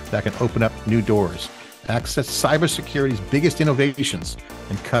connections that can open up new doors. Access cybersecurity's biggest innovations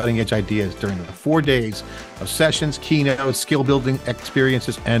and cutting-edge ideas during the 4 days of sessions, keynotes, skill-building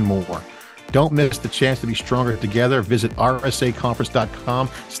experiences, and more. Don't miss the chance to be stronger together. Visit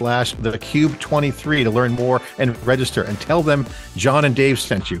rsaconference.com/thecube23 to learn more and register, and tell them John and Dave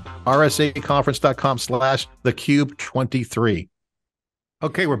sent you. rsaconference.com/thecube23.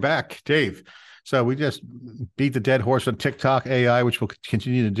 Okay, we're back. Dave, So we just beat the dead horse on TikTok AI, which we'll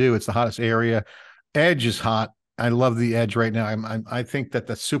continue to do. It's the hottest area. Edge is hot. I love the edge right now. I think that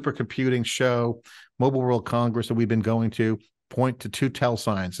the supercomputing show, Mobile World Congress that we've been going to, point to two tell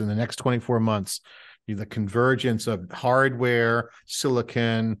signs in the next 24 months. The convergence of hardware,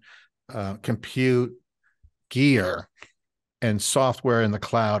 silicon, compute, gear, and software in the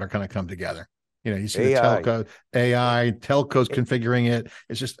cloud are going to come together. You see the telco, AI, telcos configuring it.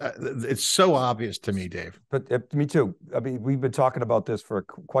 It's just, it's so obvious to me, Dave. But me too. I mean, we've been talking about this for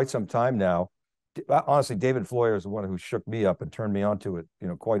quite some time now. Honestly, David Floyer is the one who shook me up and turned me onto it,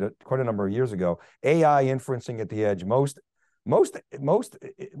 quite a number of years ago. AI inferencing at the edge. Most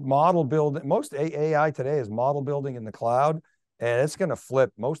model build, most AI today is model building in the cloud, and it's going to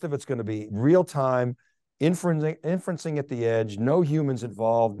flip. Most of it's going to be real time inferencing at the edge, no humans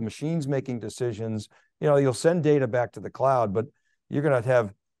involved, machines making decisions. You'll send data back to the cloud, but you're going to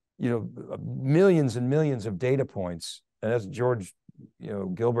have, millions and millions of data points. And as George,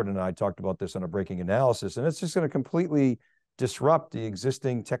 Gilbert and I talked about this on a breaking analysis, and it's just going to completely disrupt the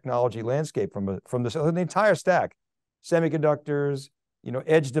existing technology landscape from the entire stack, semiconductors,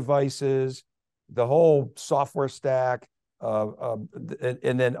 edge devices, the whole software stack,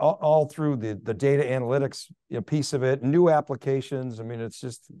 and then all through the data analytics piece of it, new applications. I mean, it's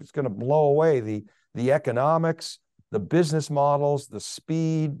going to blow away the economics, the business models, the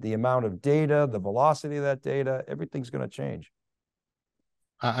speed, the amount of data, the velocity of that data. Everything's going to change.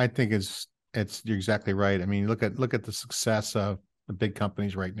 I think you're exactly right. I mean, look at the success of the big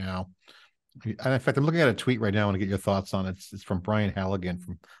companies right now. And in fact, I'm looking at a tweet right now. I want to get your thoughts on it. It's from Brian Halligan,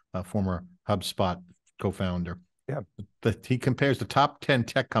 from former HubSpot co-founder. Yeah. He compares the top 10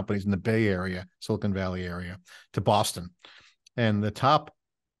 tech companies in the Bay Area, Silicon Valley area, to Boston. And the top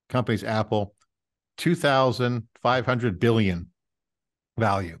companies, Apple, 2,500 billion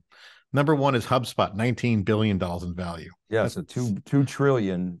value. Number one is HubSpot, $19 billion in value. Yeah, so two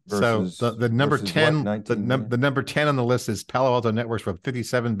trillion versus. So the number 10, what, the number 10 on the list is Palo Alto Networks for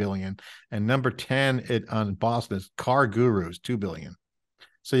 57 billion, and number 10 on Boston is Car Gurus, 2 billion.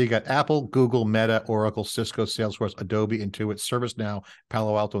 So you got Apple, Google, Meta, Oracle, Cisco, Salesforce, Adobe, Intuit, ServiceNow,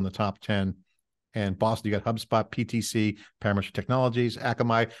 Palo Alto in the top 10. And Boston, you got HubSpot, PTC, Parametric Technologies,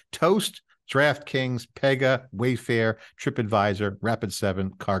 Akamai, Toast, DraftKings, Pega, Wayfair, TripAdvisor,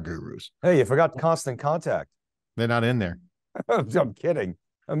 Rapid7, Car Gurus. Hey, you forgot Constant Contact. They're not in there. I'm kidding.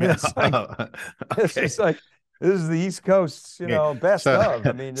 I mean, it's like, it's like, this is the East Coast, best of.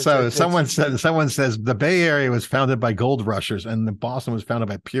 I mean, someone says the Bay Area was founded by gold rushers and the Boston was founded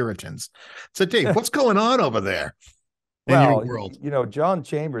by Puritans. So, Dave, what's going on over there in your world? John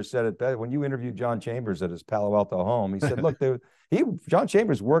Chambers said it best when you interviewed John Chambers at his Palo Alto home. He said, "Look, John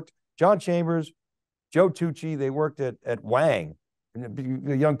Chambers, Joe Tucci, they worked at Wang." And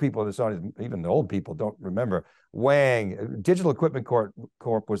the young people, even the old people, don't remember. Wang, Digital Equipment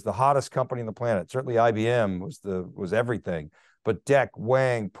Corp was the hottest company on the planet. Certainly IBM was everything. But DEC,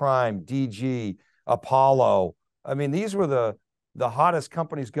 Wang, Prime, DG, Apollo. I mean, these were the hottest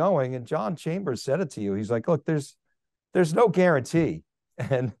companies going. And John Chambers said it to you. He's like, look, there's no guarantee.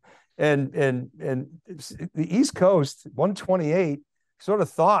 And the East Coast, 128, sort of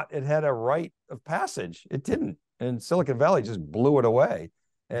thought it had a rite of passage. It didn't. And Silicon Valley just blew it away.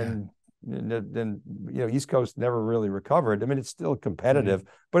 And then East Coast never really recovered. I mean, it's still competitive,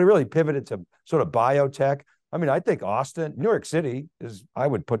 but it really pivoted to sort of biotech. I mean, I think New York City I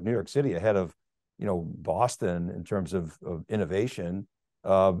would put New York City ahead of, Boston in terms of innovation.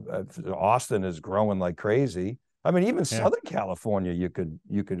 Austin is growing like crazy. I mean, even Southern California, you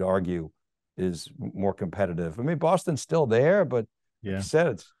could argue is more competitive. I mean, Boston's still there, but like you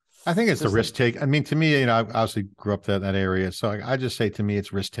said, I think it's a risk take. I mean, to me, I obviously grew up that area. So I just say, to me,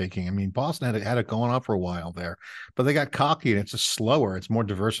 it's risk taking. I mean, Boston had it going on for a while there, but they got cocky and it's just slower. It's more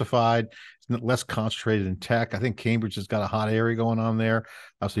diversified. It's less concentrated in tech. I think Cambridge has got a hot area going on there.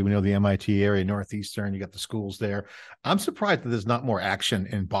 Obviously, we know the MIT area, Northeastern, you got the schools there. I'm surprised that there's not more action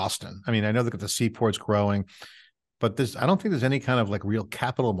in Boston. I mean, I know that the seaport's growing, but I don't think there's any kind of like real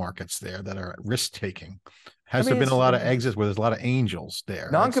capital markets there that are risk taking. Has there been a lot of exits where there's a lot of angels there?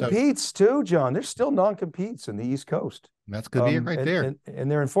 Non-competes too, John. There's still non-competes in the East Coast. That's going to be it right there. And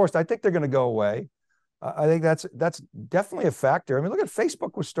they're enforced. I think they're going to go away. I think that's definitely a factor. I mean, look at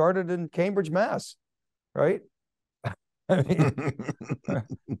Facebook was started in Cambridge, Mass, right? I mean,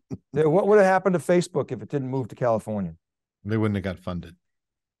 what would have happened to Facebook if it didn't move to California? They wouldn't have got funded.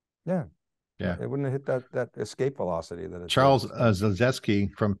 Yeah. It wouldn't have hit that escape velocity that Charles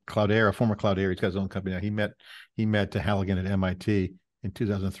Zaleski from Cloudera, former Cloudera, he's got his own company now. He met Halligan at MIT in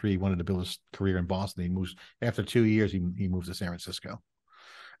 2003. He wanted to build his career in Boston. He moves after 2 years. He moves to San Francisco.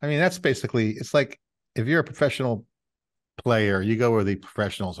 I mean, that's basically, it's like if you're a professional player, you go where the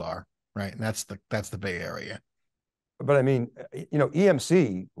professionals are, right? And that's the Bay Area. But I mean,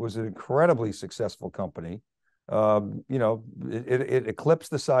 EMC was an incredibly successful company. It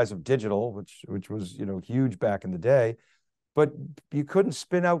eclipsed the size of digital, which was huge back in the day. But you couldn't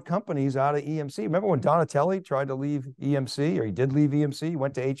spin out companies out of EMC. Remember when Donatelli tried to leave EMC, or he did leave EMC, he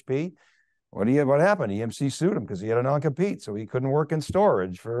went to HP. What happened? EMC sued him because he had a non-compete, so he couldn't work in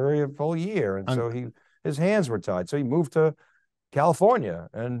storage for a full year, and so his hands were tied. So he moved to California,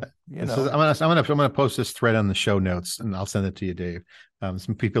 and I'm gonna post this thread on the show notes, and I'll send it to you, Dave.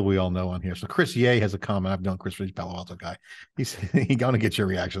 Some people we all know on here. So Chris Ye has a comment. I've known Chris for his Palo Alto guy. He's going to get your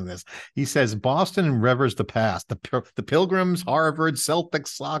reaction to this. He says Boston revers the past. The Pilgrims, Harvard, Celtics,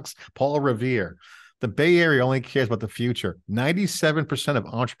 Sox, Paul Revere. The Bay Area only cares about the future. 97% of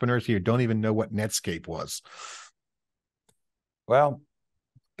entrepreneurs here don't even know what Netscape was. Well,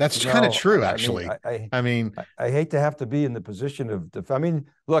 that's kind of true, actually. I hate to have to be in the position of, I mean,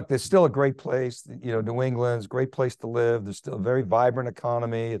 look, there's still a great place, New England's a great place to live. There's still a very vibrant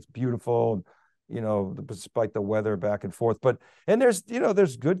economy. It's beautiful, despite the weather back and forth. And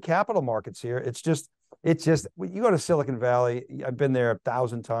there's good capital markets here. It's just, you go to Silicon Valley, I've been there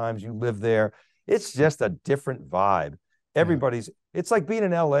 1,000 times, you live there. It's just a different vibe. It's like being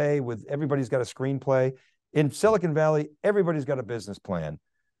in LA with everybody's got a screenplay. In Silicon Valley, everybody's got a business plan.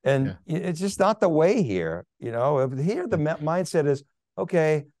 And it's just not the way here. Here, the mindset is,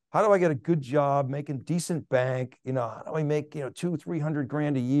 okay, how do I get a good job, making decent bank? How do I make, 200-300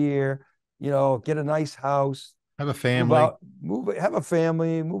 grand a year, get a nice house, have a family, have a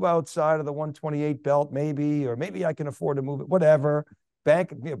family, move outside of the 128 belt, or maybe I can afford to move it, whatever,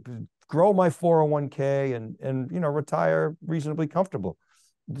 bank, grow my 401k and retire reasonably comfortable.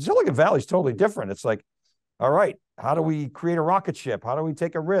 Silicon Valley is totally different. It's like, all right, how do we create a rocket ship? How do we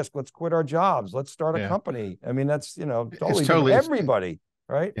take a risk? Let's quit our jobs. Let's start a company. I mean, that's, totally everybody,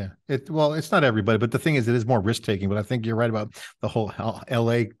 right? Yeah. It's not everybody, but the thing is, it is more risk taking. But I think you're right about the whole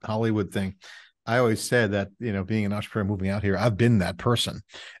LA Hollywood thing. I always said that, being an entrepreneur moving out here, I've been that person.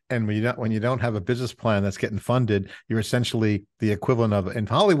 And when you don't have a business plan that's getting funded, you're essentially the equivalent of, in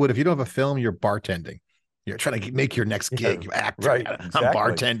Hollywood, if you don't have a film, you're bartending. You're trying to make your next gig. You act right. Exactly. I'm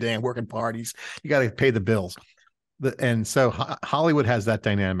bartending, working parties. You got to pay the bills. And so Hollywood has that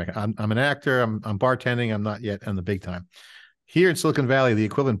dynamic. I'm an actor. I'm bartending. I'm not yet on the big time. Here in Silicon Valley, the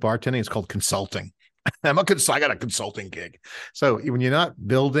equivalent bartending is called consulting. I got a consulting gig. So when you're not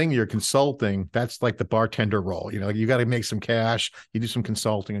building, you're consulting. That's like the bartender role. You got to make some cash. You do some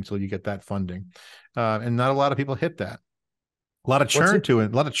consulting until you get that funding. And not a lot of people hit that. A lot of churn a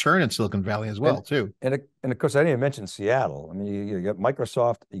lot of churn in Silicon Valley as well, too. And of course, I didn't even mention Seattle. I mean, you got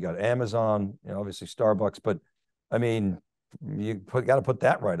Microsoft, you got Amazon, obviously Starbucks, but I mean, you got to put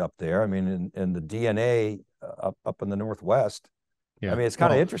that right up there. I mean, in the DNA up in the Northwest. Yeah. I mean, it's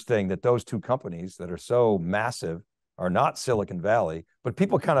kind of interesting that those two companies that are so massive are not Silicon Valley, but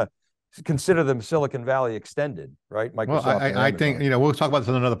people kind of consider them Silicon Valley extended, right? Microsoft. Well, I think we'll talk about this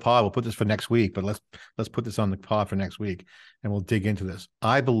on another pod. We'll put this for next week, but let's put this on the pod for next week, and we'll dig into this.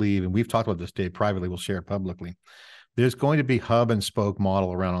 I believe, and we've talked about this, Dave, privately. We'll share it publicly. There's going to be hub and spoke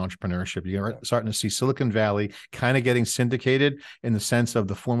model around entrepreneurship. You're starting to see Silicon Valley kind of getting syndicated in the sense of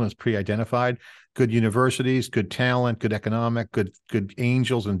the formula is pre-identified. Good universities, good talent, good economic, good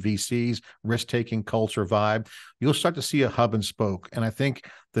angels and VCs, risk-taking culture vibe. You'll start to see a hub and spoke. And I think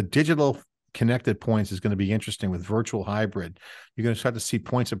the digital connected points is going to be interesting with virtual hybrid. You're going to start to see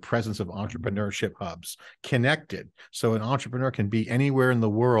points of presence of entrepreneurship hubs connected. So an entrepreneur can be anywhere in the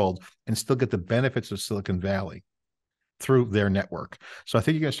world and still get the benefits of Silicon Valley through their network. So I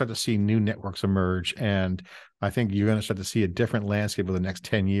think you're going to start to see new networks emerge. And I think you're going to start to see a different landscape over the next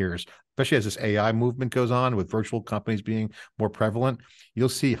 10 years, especially as this AI movement goes on with virtual companies being more prevalent. You'll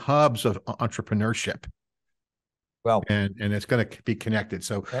see hubs of entrepreneurship. Well, and it's going to be connected.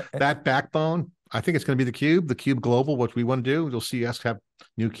 So that backbone, I think it's going to be theCUBE Global, what we want to do. You'll see us have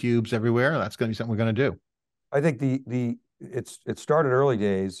new cubes everywhere. That's going to be something we're going to do. I think it started early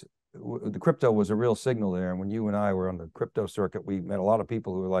days. The crypto was a real signal there. And when you and I were on the crypto circuit, we met a lot of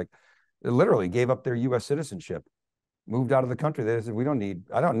people who were like, they literally gave up their U.S. citizenship, moved out of the country. They said,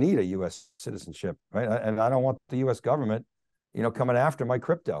 I don't need a U.S. citizenship, right? And I don't want the U.S. government, coming after my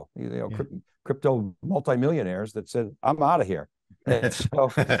crypto, crypto multimillionaires that said, I'm out of here. And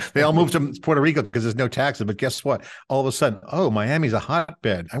so they all moved to Puerto Rico because there's no taxes. But guess what? All of a sudden, Miami's a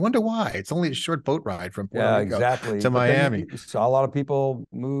hotbed. I wonder why. It's only a short boat ride from Puerto Rico to Miami. You saw a lot of people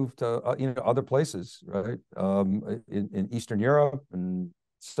move to other places, right? In Eastern Europe, and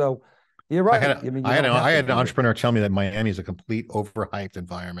so You're right. I mean, you don't have I to had an be here. entrepreneur tell me that Miami is a complete overhyped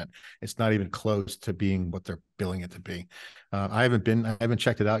environment. It's not even close to being what they're billing it to be. I haven't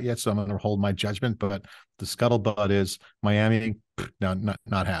checked it out yet, so I'm going to hold my judgment. But the scuttlebutt is Miami, no,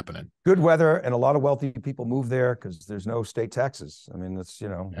 not happening. Good weather and a lot of wealthy people move there because there's no state taxes. I mean, that's,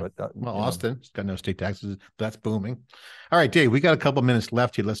 Yeah. but Well, Austin's got no state taxes. That's booming. All right, Dave, we got a couple minutes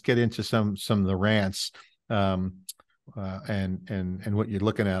left here. Let's get into some of the rants. And what you're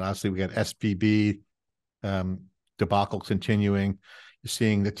looking at. Obviously, we got SVB debacle continuing. You're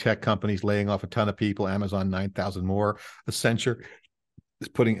seeing the tech companies laying off a ton of people. Amazon 9,000 more. Accenture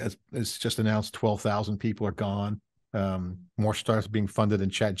is just announced 12,000 people are gone. More startups being funded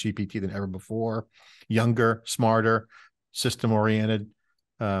in ChatGPT than ever before. Younger, smarter, system oriented.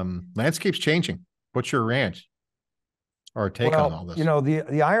 Landscape's changing. What's your rant or take on all this?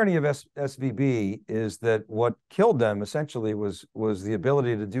 The irony of SVB is that what killed them essentially was the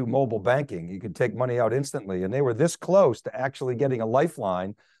ability to do mobile banking. You could take money out instantly, and they were this close to actually getting a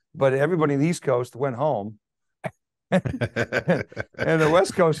lifeline, but everybody in the East Coast went home, and the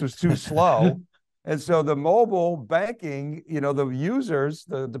West Coast was too slow. And so the mobile banking, the users,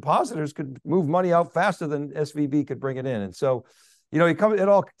 the depositors could move money out faster than SVB could bring it in. And so, it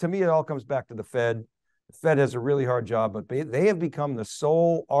all comes back to the Fed. The Fed has a really hard job, but they have become the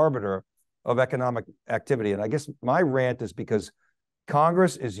sole arbiter of economic activity. And I guess my rant is because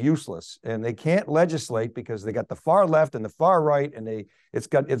Congress is useless and they can't legislate because they got the far left and the far right, and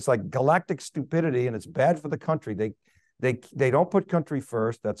it's like galactic stupidity, and it's bad for the country. They don't put country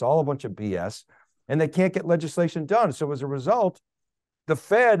first. That's all a bunch of BS, and they can't get legislation done. So as a result, the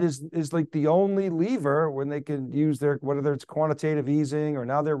Fed is like the only lever when they can use whether it's quantitative easing, or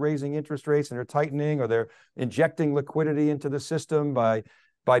now they're raising interest rates and they're tightening, or they're injecting liquidity into the system by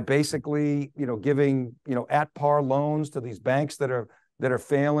basically, giving, at par loans to these banks that are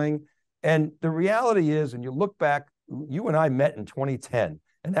failing. And the reality is, and you look back, you and I met in 2010,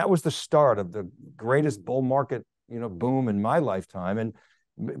 and that was the start of the greatest bull market, boom in my lifetime. And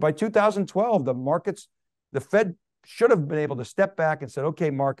by 2012, the Fed should have been able to step back and said,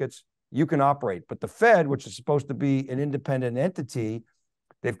 okay, markets, you can operate. But the Fed, which is supposed to be an independent entity,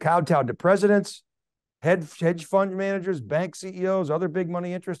 they've kowtowed to presidents, hedge fund managers, bank CEOs, other big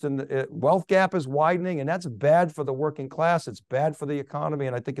money interests, and the wealth gap is widening, and that's bad for the working class. It's bad for the economy,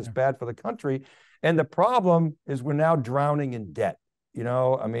 and I think it's bad for the country. And the problem is we're now drowning in debt.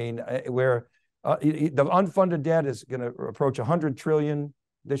 I mean, the unfunded debt is going to approach 100 trillion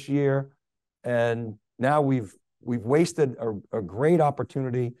this year, and now we've wasted a great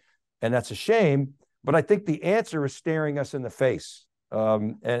opportunity, and that's a shame. But I think the answer is staring us in the face.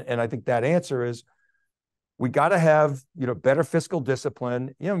 And I think that answer is we got to have, better fiscal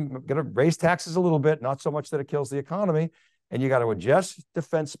discipline, got to raise taxes a little bit, not so much that it kills the economy. And you got to adjust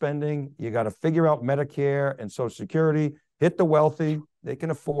defense spending. You got to figure out Medicare and Social Security, hit the wealthy, they can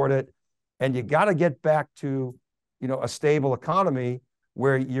afford it. And you got to get back to, a stable economy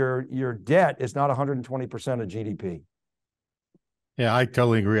where your debt is not 120% of GDP. Yeah, I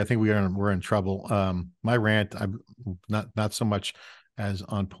totally agree. I think we're in trouble. My rant, I'm not so much as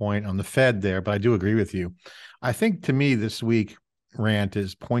on point on the Fed there, but I do agree with you. I think to me this week rant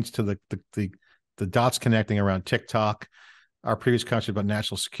points to the dots connecting around TikTok, our previous conversation about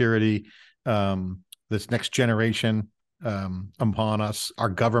national security, this next generation upon us, our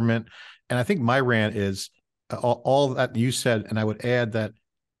government. And I think my rant is all that you said, and I would add that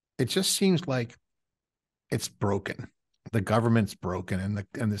it just seems like it's broken. The government's broken,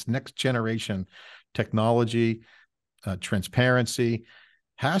 and this next generation technology, transparency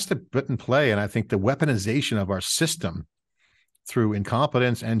has to put in play. And I think the weaponization of our system through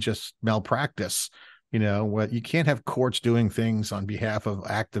incompetence and just malpractice, what you can't have courts doing things on behalf of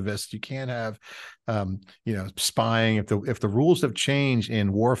activists. You can't have, spying. If the rules have changed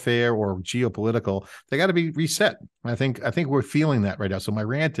in warfare or geopolitical, they got to be reset. I think we're feeling that right now. So my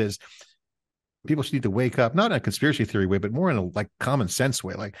rant is, people should need to wake up, not in a conspiracy theory way, but more in a common sense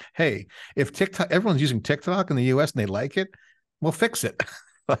way. Like, hey, if everyone's using TikTok in the US and they like it, we'll fix it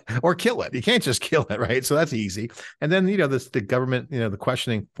or kill it. You can't just kill it, right? So that's easy. And then, the government, the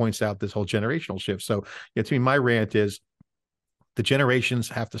questioning points out this whole generational shift. So to me, my rant is the generations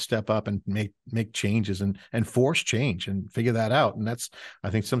have to step up and make changes and force change and figure that out. And that's,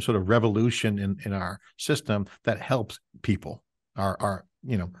 I think, some sort of revolution in our system that helps people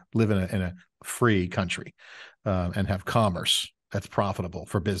live in a free country and have commerce that's profitable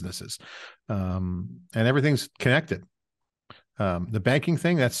for businesses. And everything's connected. The banking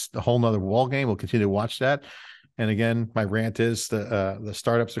thing, that's a whole nother wall game. We'll continue to watch that. And again, my rant is the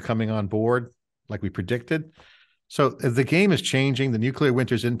startups are coming on board like we predicted. So the game is changing. The nuclear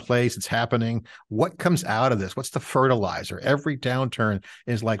winter's in place. It's happening. What comes out of this? What's the fertilizer? Every downturn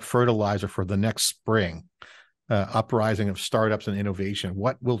is like fertilizer for the next spring. Uprising of startups and innovation.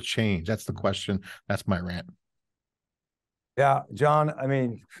 What will change? That's the question. That's my rant. Yeah, John, I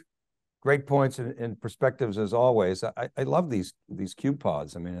mean, great points and perspectives as always. I love these CUBE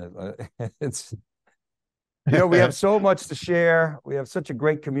pods. I mean, it's, you know, we have so much to share. We have such a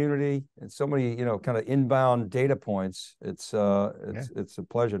great community and so many, you know, kind of inbound data points. It's a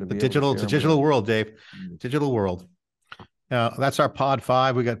pleasure to be able to share. It's a digital world, Dave. Digital world. Now that's our pod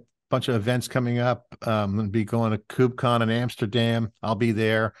 5. We got a bunch of events coming up. I'm going to be going to KubeCon in Amsterdam. I'll be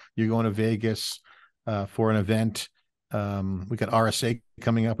there. You're going to Vegas for an event. We got RSA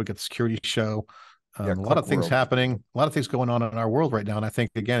coming up. We got the security show. A lot of things happening, a lot of things going on in our world right now. And I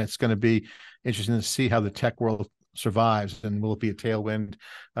think, again, it's going to be interesting to see how the tech world survives, and will it be a tailwind?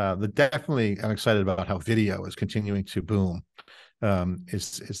 Definitely, I'm excited about how video is continuing to boom,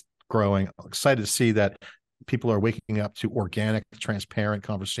 is growing. I'm excited to see that people are waking up to organic, transparent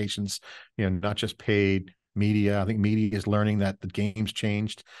conversations, you know, not just paid media. I think media is learning that the game's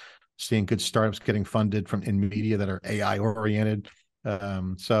changed, seeing good startups getting funded in media that are AI oriented.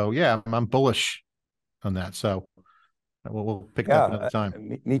 So yeah, I'm bullish on that. So we'll pick it up another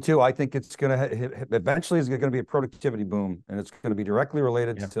time. Me too. I think it's going to eventually is going to be a productivity boom, and it's going to be directly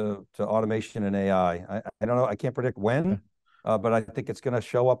related to automation and AI. I don't know. I can't predict when, but I think it's going to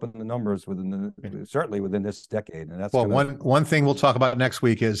show up in the numbers certainly within this decade. And that's one thing we'll talk about next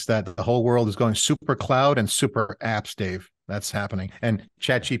week is that the whole world is going super cloud and super apps, Dave. That's happening. And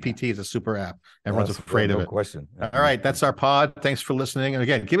ChatGPT is a super app. Everyone's afraid of it. No question. All right. That's our pod. Thanks for listening. And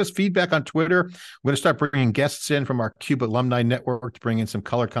again, give us feedback on Twitter. We're going to start bringing guests in from our CUBE alumni network to bring in some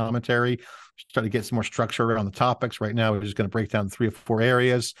color commentary, start to get some more structure around the topics. Right now, we're just going to break down 3 or 4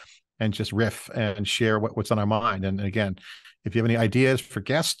 areas and just riff and share what's on our mind. And again, if you have any ideas for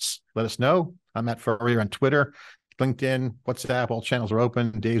guests, let us know. I'm at Furrier on Twitter, LinkedIn, WhatsApp. All channels are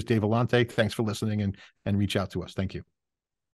open. Dave's Dave Vellante. Thanks for listening, and reach out to us. Thank you.